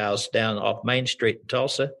warehouse down off Main Street in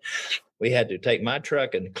Tulsa. We had to take my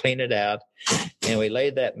truck and clean it out, and we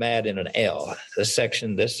laid that mat in an L. This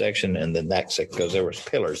section, and then that section, because there was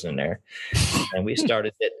pillars in there. And we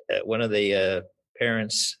started it. One of the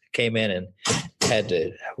parents came in and had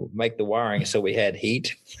to make the wiring, so we had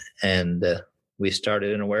heat, and we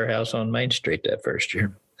started in a warehouse on Main Street that first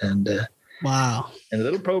year. And wow. And the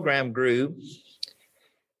little program grew.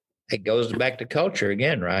 It goes back to culture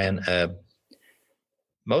again, Ryan.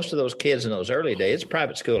 Most of those kids in those early days, it's a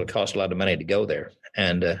private school. It cost a lot of money to go there.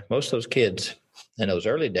 And most of those kids in those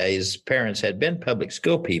early days, parents had been public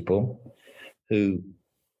school people who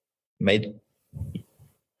went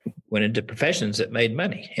into professions that made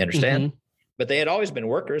money. You understand? Mm-hmm. But they had always been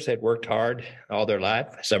workers. They'd worked hard all their life,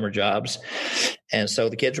 summer jobs. And so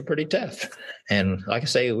the kids were pretty tough. And like I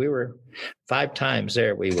say, we were 5 times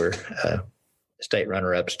there. We were state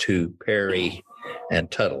runner-ups to Perry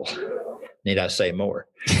and Tuttle. Need I say more?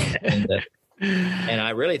 And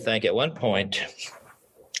I really think at one point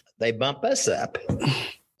they bumped us up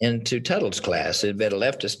into Tuttle's class. If it had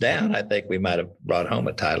left us down, I think we might have brought home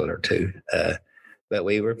a title or 2. But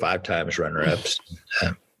we were 5 times runner-ups.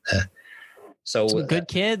 So some good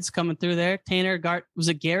kids coming through there. Tanner was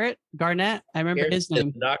it Garrett Garnett? I remember his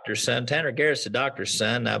name. The doctor's son. Tanner Garrett's the doctor's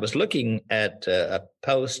son. I was looking at a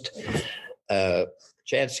post.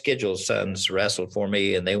 Chad Schedul's sons wrestled for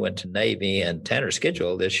me, and they went to Navy. And Tanner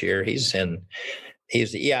Schedul this year, he's the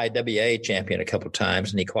EIWA champion a couple of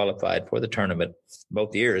times, and he qualified for the tournament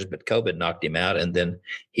both years. But COVID knocked him out, and then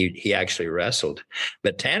he actually wrestled.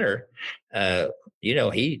 But Tanner,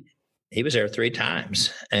 he was there 3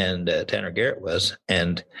 times, and Tanner Garrett was,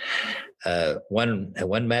 and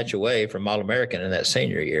one match away from All-American in that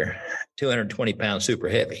senior year, 220 pounds, super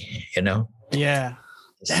heavy, Yeah.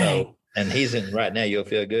 So, and he's right now, you'll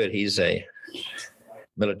feel good. He's a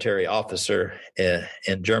military officer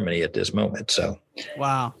in Germany at this moment. So,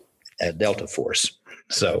 wow. At Delta Force.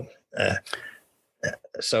 So,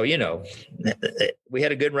 we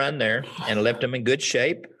had a good run there and left them in good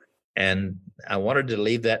shape. And I wanted to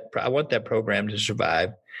leave that. I want that program to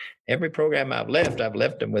survive. Every program I've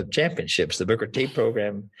left them with championships. The Booker T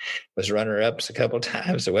program was runner-ups a couple of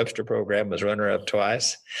times. The Webster program was runner-up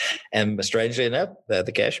twice. And strangely enough, the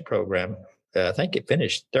Cassia program, I think it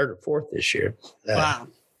finished 3rd or 4th this year. Wow.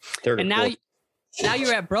 3rd and or 4th. Now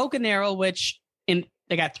you're at Broken Arrow,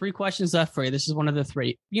 I got 3 questions left for you. This is one of the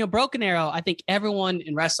 3. Broken Arrow, I think everyone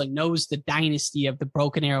in wrestling knows the dynasty of the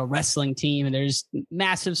Broken Arrow wrestling team. And there's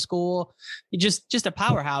massive school, just a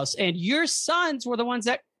powerhouse. And your sons were the ones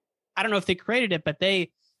that, I don't know if they created it, but they've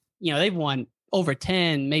won over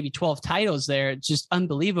 10, maybe 12 titles there. It's just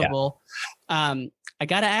unbelievable. Yeah. I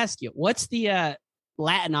got to ask you, what's the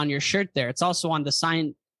Latin on your shirt there. It's also on the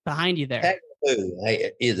sign behind you there.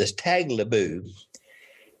 This Taglaboo.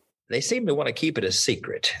 They seem to want to keep it a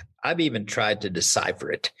secret. I've even tried to decipher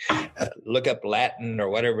it. Look up Latin or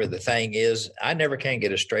whatever the thing is. I never can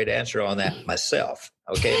get a straight answer on that myself.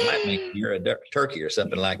 Okay, it might mean you're a turkey or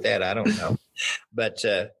something like that. I don't know. But,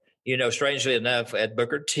 strangely enough, at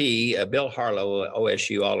Booker T, Bill Harlow,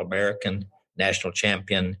 OSU All-American, national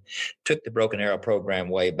champion, took the Broken Arrow program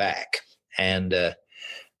way back. And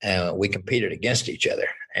we competed against each other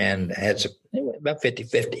and had about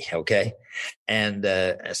 50-50, okay? And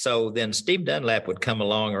so then Steve Dunlap would come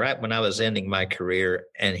along right when I was ending my career,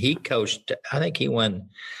 and he coached, I think he won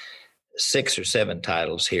 6 or 7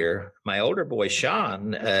 titles here. My older boy,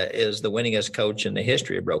 Sean, is the winningest coach in the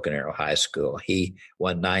history of Broken Arrow High School. He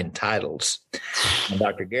won 9 titles. And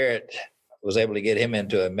Dr. Garrett was able to get him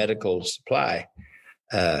into a medical supply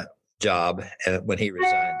job when he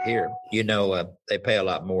resigned here. They pay a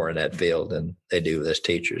lot more in that field than they do as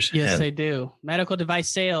teachers. Yes, they do. Medical device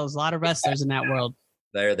sales, a lot of wrestlers in that world.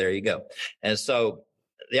 There you go. And so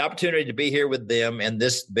the opportunity to be here with them in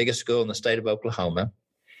this biggest school in the state of Oklahoma,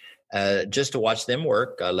 just to watch them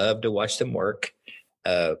work. I love to watch them work.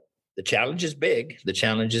 The challenge is big.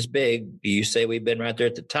 You say we've been right there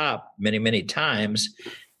at the top many, many times.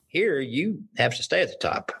 Here, you have to stay at the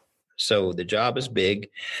top. So the job is big.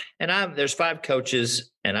 And there's 5 coaches,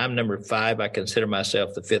 and I'm number 5. I consider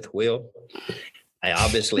myself the 5th wheel. I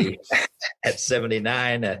obviously, at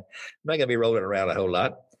 79, I'm not going to be rolling around a whole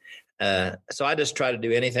lot. So I just try to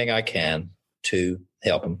do anything I can to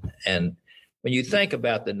help them. And when you think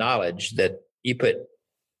about the knowledge that you put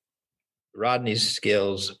Rodney's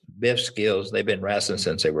skills, Biff's skills, they've been wrestling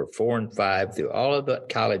since they were 4 and 5, through all of the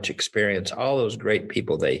college experience, all those great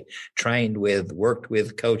people they trained with, worked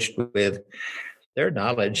with, coached with, their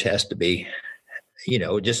knowledge has to be,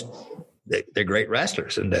 just they're great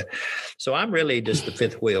wrestlers. And so I'm really just the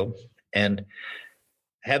 5th wheel, and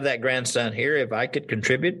have that grandson here. If I could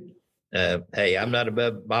contribute, hey, I'm not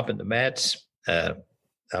above mopping the mats. I'm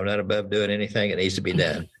not above doing anything that needs to be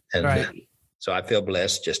done. And right. So I feel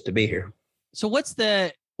blessed just to be here. So what's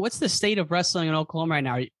the state of wrestling in Oklahoma right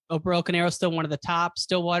now? Broken Arrow still one of the top?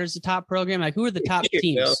 Stillwater's the top program? Like, who are the top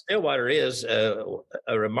teams? Well, Stillwater is a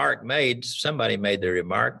remark made. Somebody made the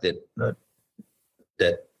remark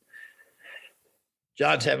that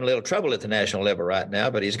John's having a little trouble at the national level right now,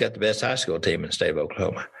 but he's got the best high school team in the state of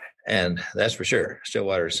Oklahoma. And that's for sure.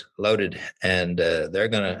 Stillwater's loaded, and they're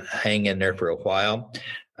going to hang in there for a while.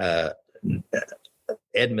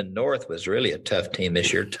 Edmond North was really a tough team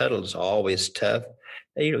this year. Tuttle's always tough.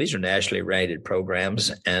 These are nationally rated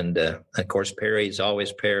programs. And, of course, Perry's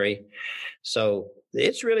always Perry. So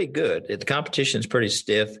it's really good. The competition's pretty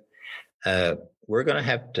stiff. We're going to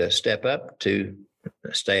have to step up to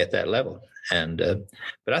stay at that level. And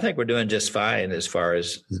but I think we're doing just fine as far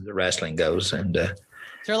as the wrestling goes. And is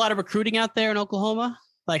there a lot of recruiting out there in Oklahoma?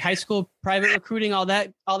 Like high school private recruiting, all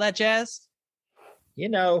that jazz?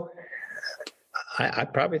 I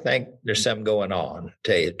probably think there's something going on, to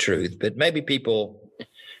tell you the truth, but maybe people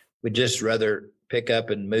would just rather pick up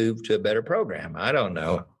and move to a better program. I don't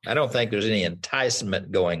know. I don't think there's any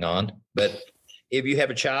enticement going on, but if you have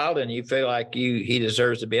a child and you feel like he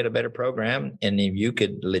deserves to be at a better program, and if you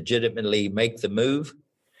could legitimately make the move,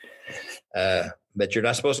 but you're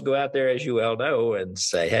not supposed to go out there, as you well know, and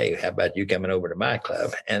say, hey, how about you coming over to my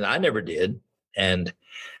club? And I never did. And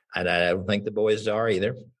I don't think the boys are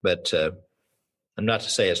either, but I'm not to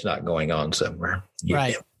say it's not going on somewhere.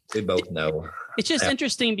 Right. We both know. It's just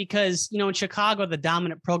interesting because, in Chicago, the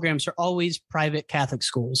dominant programs are always private Catholic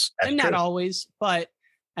schools. That's and not true. Always, but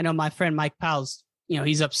I know my friend Mike Powell's,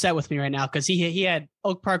 he's upset with me right now because he had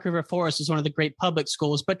Oak Park River Forest as one of the great public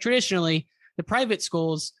schools. But traditionally, the private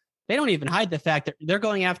schools, they don't even hide the fact that they're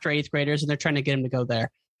going after 8th graders and they're trying to get them to go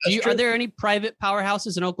there. Are there any private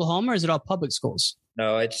powerhouses in Oklahoma, or is it all public schools?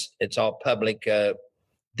 No, it's all public.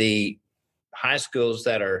 The high schools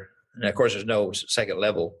that are, and of course, there's no second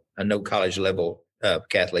level and no college level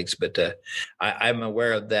Catholics, but I'm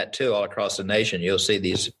aware of that too. All across the nation, you'll see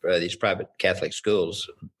these private Catholic schools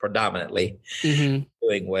predominantly doing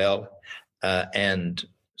well, and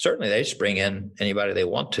certainly they just bring in anybody they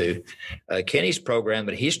want to. Kenny's program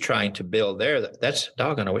that he's trying to build there, that's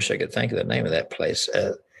doggone. I wish I could think of the name of that place.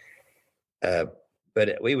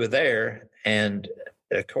 But we were there, and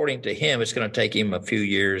according to him, it's going to take him a few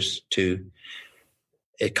years to.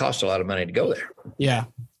 It costs a lot of money to go there. Yeah,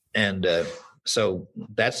 and so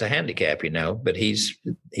that's a handicap, But he's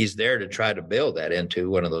there to try to build that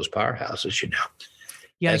into one of those powerhouses, You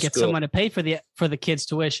got to get someone to pay for the kids'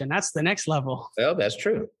 tuition. That's the next level. Well, that's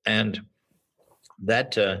true, and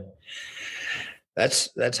that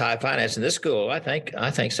That's high finance in this school. I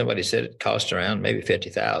think somebody said it cost around maybe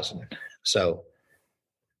 $50,000. So,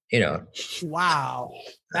 wow,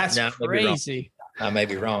 that's crazy. I may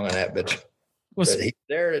be wrong on that, but he's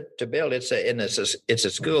there to build. It's a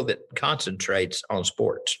school that concentrates on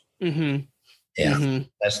sports. Mm-hmm. Yeah,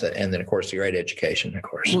 mm-hmm. And then of course the great education, of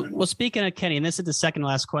course. Well, speaking of Kenny, and this is the second to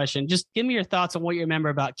last question, just give me your thoughts on what you remember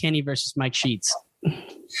about Kenny versus Mike Sheets.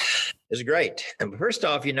 It's great. And first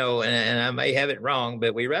off, and I may have it wrong,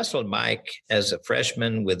 but we wrestled Mike as a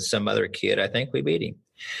freshman with some other kid. I think we beat him.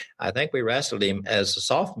 I think we wrestled him as a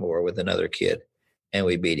sophomore with another kid, and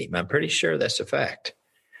we beat him. I'm pretty sure that's a fact.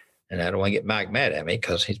 And I don't want to get Mike mad at me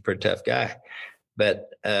because he's a pretty tough guy. But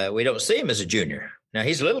we don't see him as a junior. Now,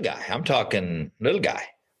 he's a little guy. I'm talking little guy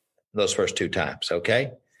those first two times,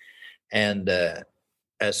 okay? And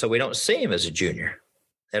so we don't see him as a junior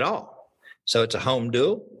at all. So it's a home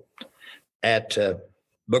duel at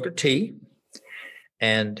Booker T.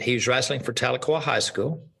 And he was wrestling for Tahlequah High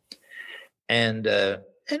School. And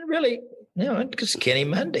really, because Kenny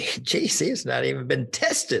Monday, geez, he's not even been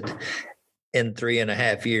tested in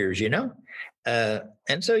 3.5 years,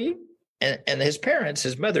 and so and his parents,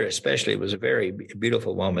 his mother especially, was a very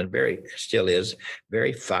beautiful woman, still is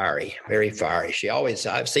very fiery, very fiery.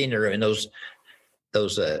 I've seen her in those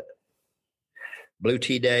Blue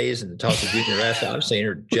Tea days and the Tulsa Junior Wrestling. I've seen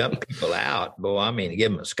her jump people out, boy. I mean,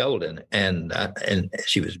 give them a scolding, and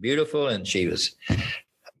she was beautiful, and she just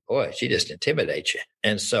intimidates you.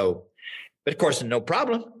 And so, but of course, no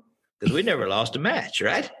problem because we never lost a match,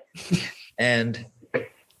 right? And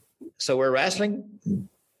so we're wrestling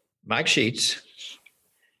Mike Sheets,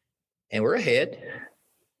 and we're ahead,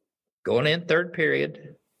 going in third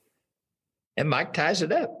period, and Mike ties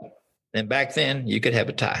it up. And back then, you could have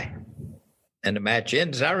a tie. And the match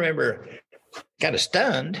ends. I remember kind of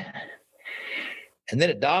stunned, and then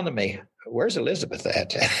it dawned on me, where's Elizabeth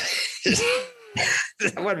at?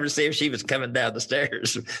 I wanted to see if she was coming down the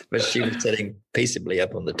stairs, but she was sitting peaceably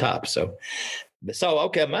up on the top. So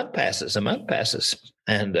okay, a month passes,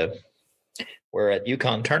 and we're at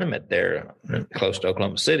UConn tournament there close to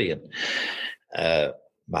Oklahoma City, and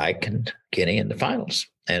Mike and Kenny in the finals.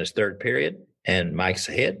 And it's third period, and Mike's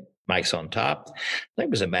ahead. Mike's on top. I think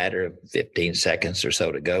it was a matter of 15 seconds or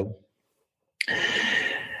so to go.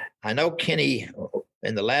 I know Kenny,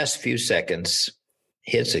 in the last few seconds,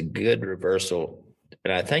 hits a good reversal,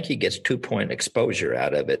 and I think he gets 2-point exposure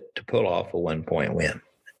out of it to pull off a 1-point win.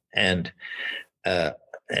 And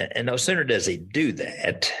no sooner does he do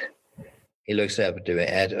that, he looks up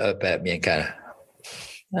at me and kind of,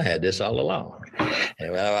 I had this all along.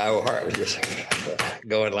 And our heart was just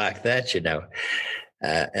going like that,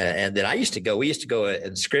 and then we used to go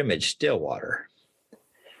and scrimmage Stillwater.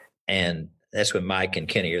 And that's when Mike and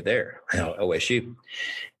Kenny are there, OSU.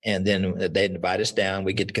 And then they'd invite us down.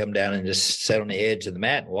 We get to come down and just sit on the edge of the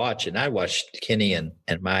mat and watch. And I watched Kenny and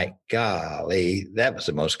Mike. Golly, that was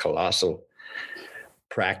the most colossal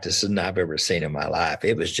practicing I've ever seen in my life.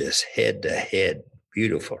 It was just head-to-head,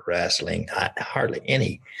 beautiful wrestling. Hardly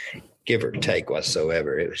any give or take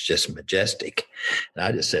whatsoever. It was just majestic. And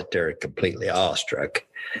I just sat there completely awestruck.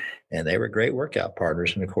 And they were great workout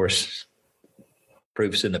partners. And, of course,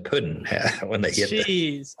 proof's in the pudding when they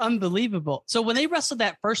hit unbelievable. So when they wrestled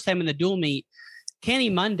that first time in the dual meet, Kenny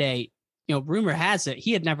Monday, rumor has it,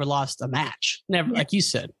 he had never lost a match. Never, like you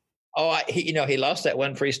said. Oh, he lost that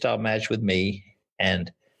one freestyle match with me.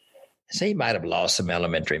 And so he might have lost some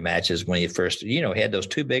elementary matches when he first, he had those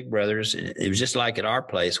two big brothers. It was just like at our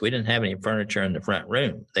place. We didn't have any furniture in the front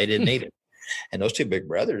room. They didn't need it. And those two big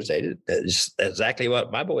brothers, they did exactly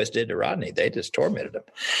what my boys did to Rodney. They just tormented him.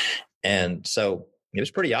 And so it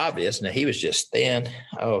was pretty obvious. Now, he was just thin.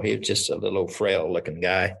 Oh, he was just a little frail looking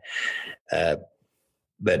guy.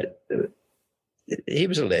 But he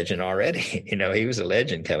was a legend already. He was a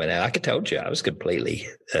legend coming out. Like I told you, I was completely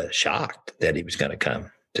shocked that he was going to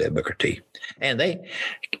come to Booker T. And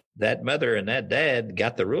that mother and that dad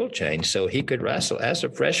got the rule change so he could wrestle as a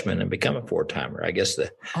freshman and become a 4-timer. I guess I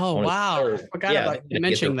forgot about you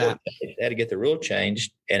mentioning that. He had to get the rule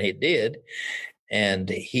changed, and he did. And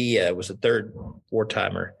he was the third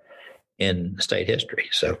 4-timer in state history.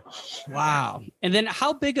 So, wow. And then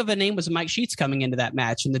how big of a name was Mike Sheets coming into that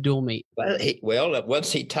match in the dual meet? Well,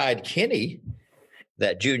 once he tied Kenny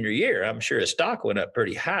that junior year, I'm sure his stock went up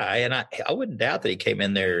pretty high. And I wouldn't doubt that he came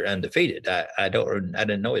in there undefeated. I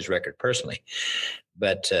didn't know his record personally.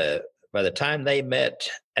 But by the time they met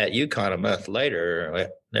at UConn a month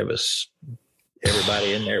later, there was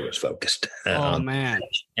everybody in there was focused. Man.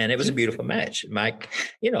 And it was a beautiful match. Mike,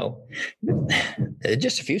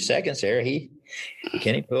 just a few seconds there, he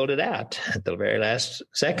Kenny pulled it out at the very last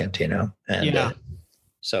second, And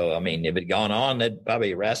so, I mean, if it had gone on, they'd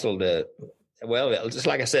probably wrestled. Well, just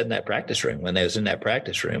like I said in that practice room, when they was in that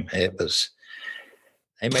practice room, they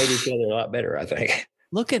made each other a lot better, I think.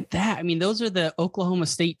 Look at that. I mean, those are the Oklahoma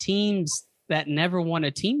State teams that never won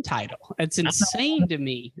a team title. It's insane to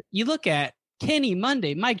me. You look at Kenny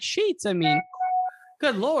Monday, Mike Sheets. I mean,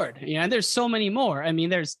 good Lord. And there's so many more. I mean,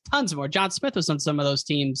 there's tons more. John Smith was on some of those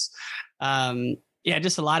teams.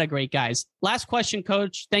 Just a lot of great guys. Last question,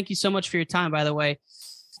 Coach. Thank you so much for your time, by the way.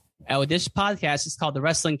 This podcast is called the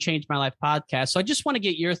Wrestling Changed My Life podcast. So I just want to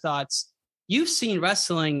get your thoughts. You've seen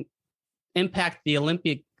wrestling impact the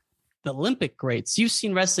Olympic greats. You've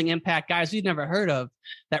seen wrestling impact guys we've never heard of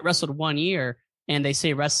that wrestled 1 year, and they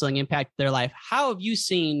say wrestling impacted their life. How have you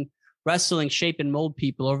seen wrestling shape and mold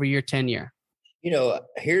people over your tenure?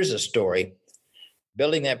 Here's a story.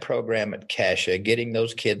 Building that program at Cascia, getting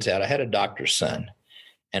those kids out. I had a doctor's son,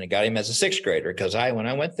 and I got him as a sixth grader because when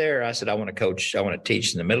I went there, I said, I want to coach, I want to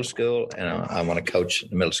teach in the middle school, and I want to coach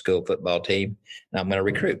the middle school football team, and I'm going to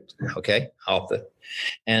recruit. Okay,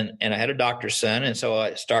 and I had a doctor's son, and so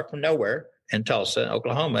I start from nowhere in Tulsa,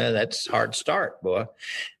 Oklahoma. That's hard start, boy.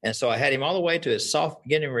 And so I had him all the way to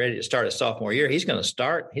getting ready to start his sophomore year. He's going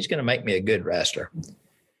to make me a good wrestler,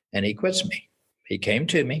 and he quits me. He came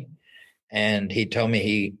to me, and he told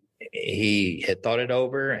me he had thought it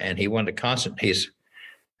over, and he wanted to concentrate. He's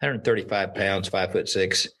 135 pounds,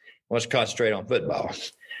 5'6", wants to concentrate on football.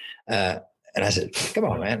 And I said, come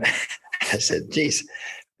on, man. I said, geez.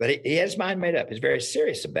 But he had his mind made up. He's very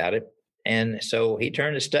serious about it. And so he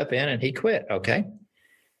turned his stuff in and he quit. Okay.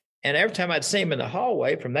 And every time I'd see him in the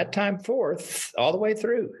hallway from that time forth, all the way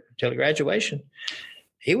through till graduation,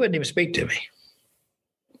 he wouldn't even speak to me.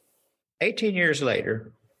 18 years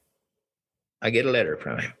later, I get a letter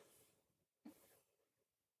from him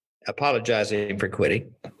apologizing for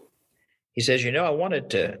quitting. He says,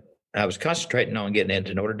 I was concentrating on getting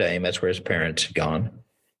into Notre Dame. That's where his parents had gone.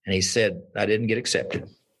 And he said, I didn't get accepted.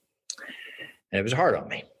 And it was hard on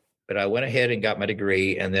me. But I went ahead and got my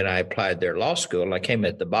degree, and then I applied there law school, and I came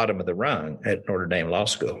at the bottom of the rung at Notre Dame Law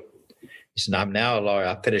School. He said, I'm now a lawyer.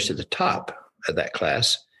 I finished at the top of that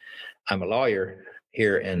class. I'm a lawyer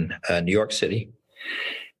here in New York City.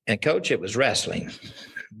 And, Coach, it was wrestling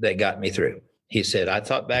that got me through. He said, I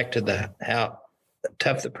thought back to how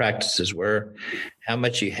tough the practices were, how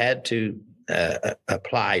much you had to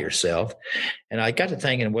apply yourself. And I got to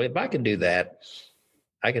thinking, well, if I can do that,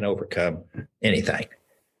 I can overcome anything.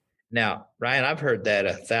 Now, Ryan, I've heard that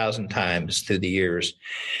 1,000 times through the years.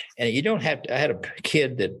 And you don't have to. I had a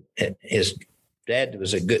kid that his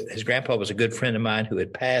grandpa was a good friend of mine who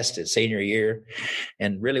had passed his senior year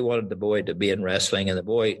and really wanted the boy to be in wrestling. And the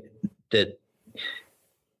boy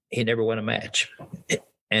he never won a match.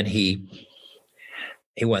 And he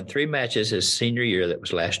won 3 matches his senior year. That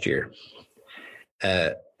was last year.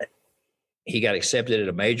 He got accepted at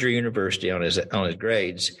a major university on his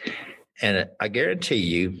grades. And I guarantee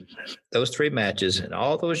you those 3 matches and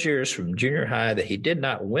all those years from junior high that he did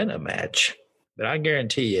not win a match, but I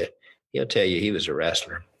guarantee you, he'll tell you he was a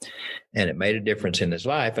wrestler and it made a difference in his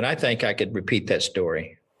life. And I think I could repeat that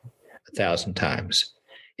story 1,000 times.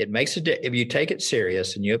 It makes if you take it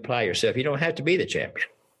serious and you apply yourself, you don't have to be the champion.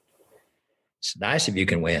 It's nice if you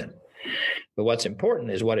can win, but what's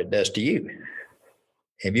important is what it does to you.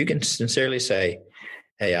 If you can sincerely say,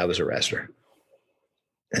 hey, I was a wrestler.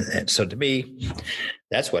 And so to me,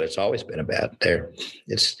 that's what it's always been about there.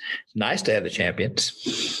 It's nice to have the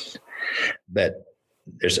champions, but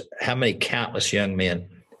there's how many countless young men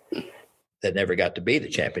that never got to be the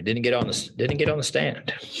champion, didn't get on the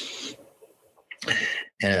stand.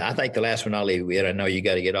 And I think the last one I'll leave you with, I know you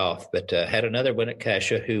got to get off, but had another one at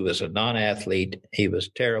Cascia who was a non-athlete. He was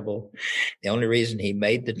terrible. The only reason he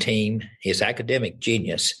made the team, his academic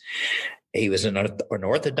genius, he was an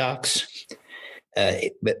orthodox,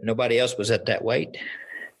 but nobody else was at that weight.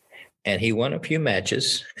 And he won a few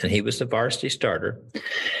matches, and he was the varsity starter.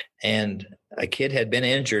 And a kid had been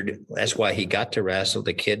injured. That's why he got to wrestle.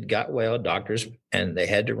 The kid got well, doctors, and they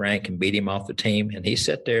had to rank and beat him off the team. And he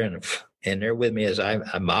sat there and there with me as I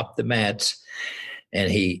mopped the mats.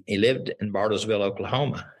 And he lived in Bartlesville,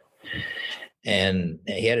 Oklahoma. And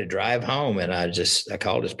he had to drive home. And I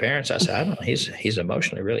called his parents. I said, I don't know. He's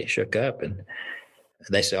emotionally really shook up. And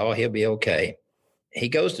they said, oh, he'll be okay. He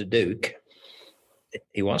goes to Duke.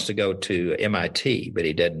 He wants to go to MIT, but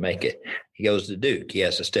he doesn't make it. He goes to Duke. He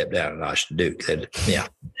has to step down a notch to Duke.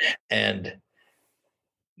 And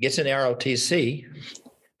gets in the ROTC,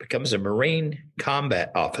 becomes a Marine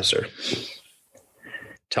combat officer.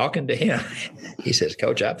 Talking to him, he says,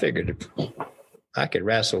 Coach, I figured I could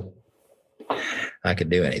wrestle I could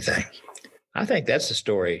do anything. I think that's the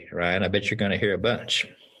story, Ryan. I bet you're going to hear a bunch.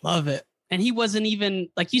 Love it. And he wasn't even,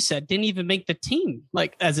 like you said, didn't even make the team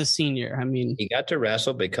like as a senior. I mean, he got to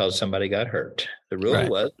wrestle because somebody got hurt. The rule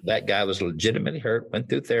was that guy was legitimately hurt, went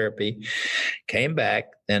through therapy, came back,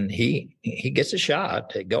 and he gets a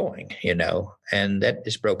shot at going, you know, and that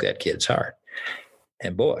just broke that kid's heart.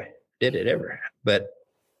 And boy, did it ever. But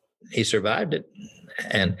he survived it.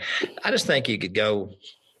 And I just think you could go.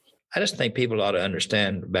 I just think people ought to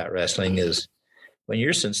understand about wrestling is when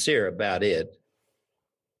you're sincere about it,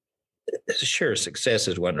 sure, success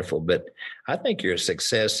is wonderful, but I think you're a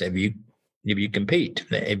success if you compete,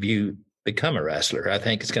 if you become a wrestler. I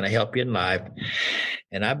think it's going to help you in life.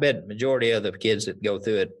 And I bet majority of the kids that go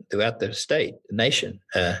through it throughout the state, the nation,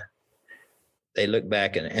 they look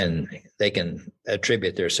back and they can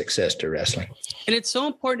attribute their success to wrestling. And it's so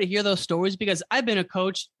important to hear those stories because I've been a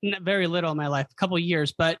coach very little in my life, a couple of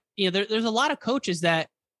years, but you know, there's a lot of coaches that,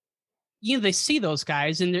 you know, they see those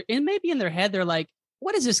guys and maybe in their head, they're like,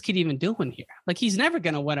 what is this kid even doing here? Like, he's never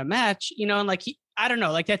going to win a match, you know? And like, I don't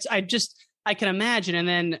know, like I can imagine. And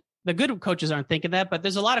then the good coaches aren't thinking that, but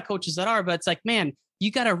there's a lot of coaches that are, but it's like, man, you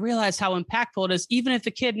got to realize how impactful it is. Even if the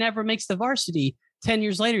kid never makes the varsity, 10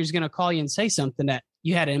 years later, he's going to call you and say something that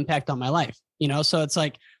you had an impact on my life, you know? So it's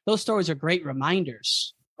like, those stories are great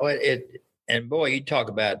reminders. Oh, and boy, you talk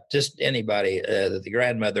about just anybody, the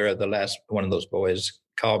grandmother of the last one of those boys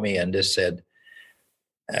called me and just said,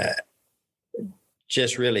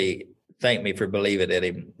 just really thank me for believing in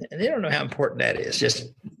him. And they don't know how important that is.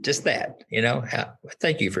 Just that, you know,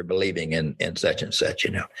 thank you for believing in such and such,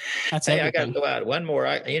 you know. That's hey, I got to go out. One more,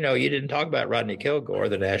 you didn't talk about Rodney Kilgore,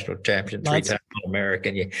 the national champion, 3-time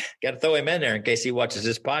All-American. You got to throw him in there in case he watches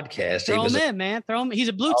this podcast. Throw him in, man. Throw him. He's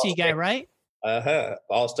a blue tee guy, right?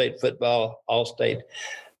 All-state football, all-state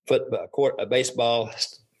football, baseball,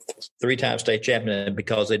 3-time state champion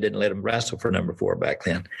because they didn't let him wrestle for number 4 back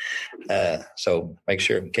then. So make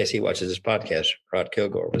sure in case he watches this podcast, Rod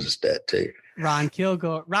Kilgore was a stud too. Rod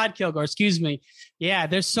Kilgore, excuse me. Yeah,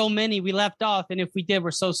 there's so many we left off. And if we did,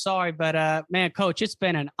 we're so sorry. But man, Coach, it's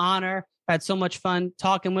been an honor. I had so much fun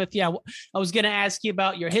talking with you. I was going to ask you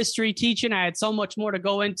about your history teaching. I had so much more to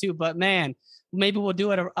go into, but man, maybe we'll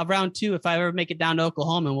do it around 2 if I ever make it down to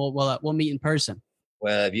Oklahoma and we'll meet in person.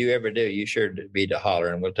 Well, if you ever do, you sure be to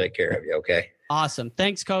holler and we'll take care of you. Okay. Awesome.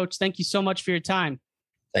 Thanks, Coach. Thank you so much for your time.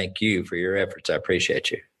 Thank you for your efforts. I appreciate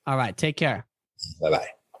you. All right. Take care. Bye-bye.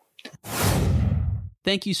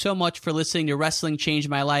 Thank you so much for listening to Wrestling Changed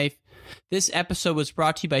My Life. This episode was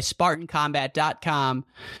brought to you by SpartanCombat.com.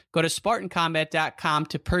 Go to SpartanCombat.com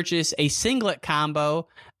to purchase a singlet combo,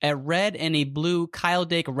 a red and a blue Kyle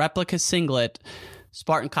Dake replica singlet,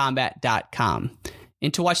 SpartanCombat.com.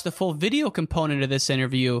 And to watch the full video component of this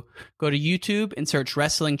interview, go to YouTube and search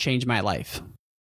Wrestling Changed My Life.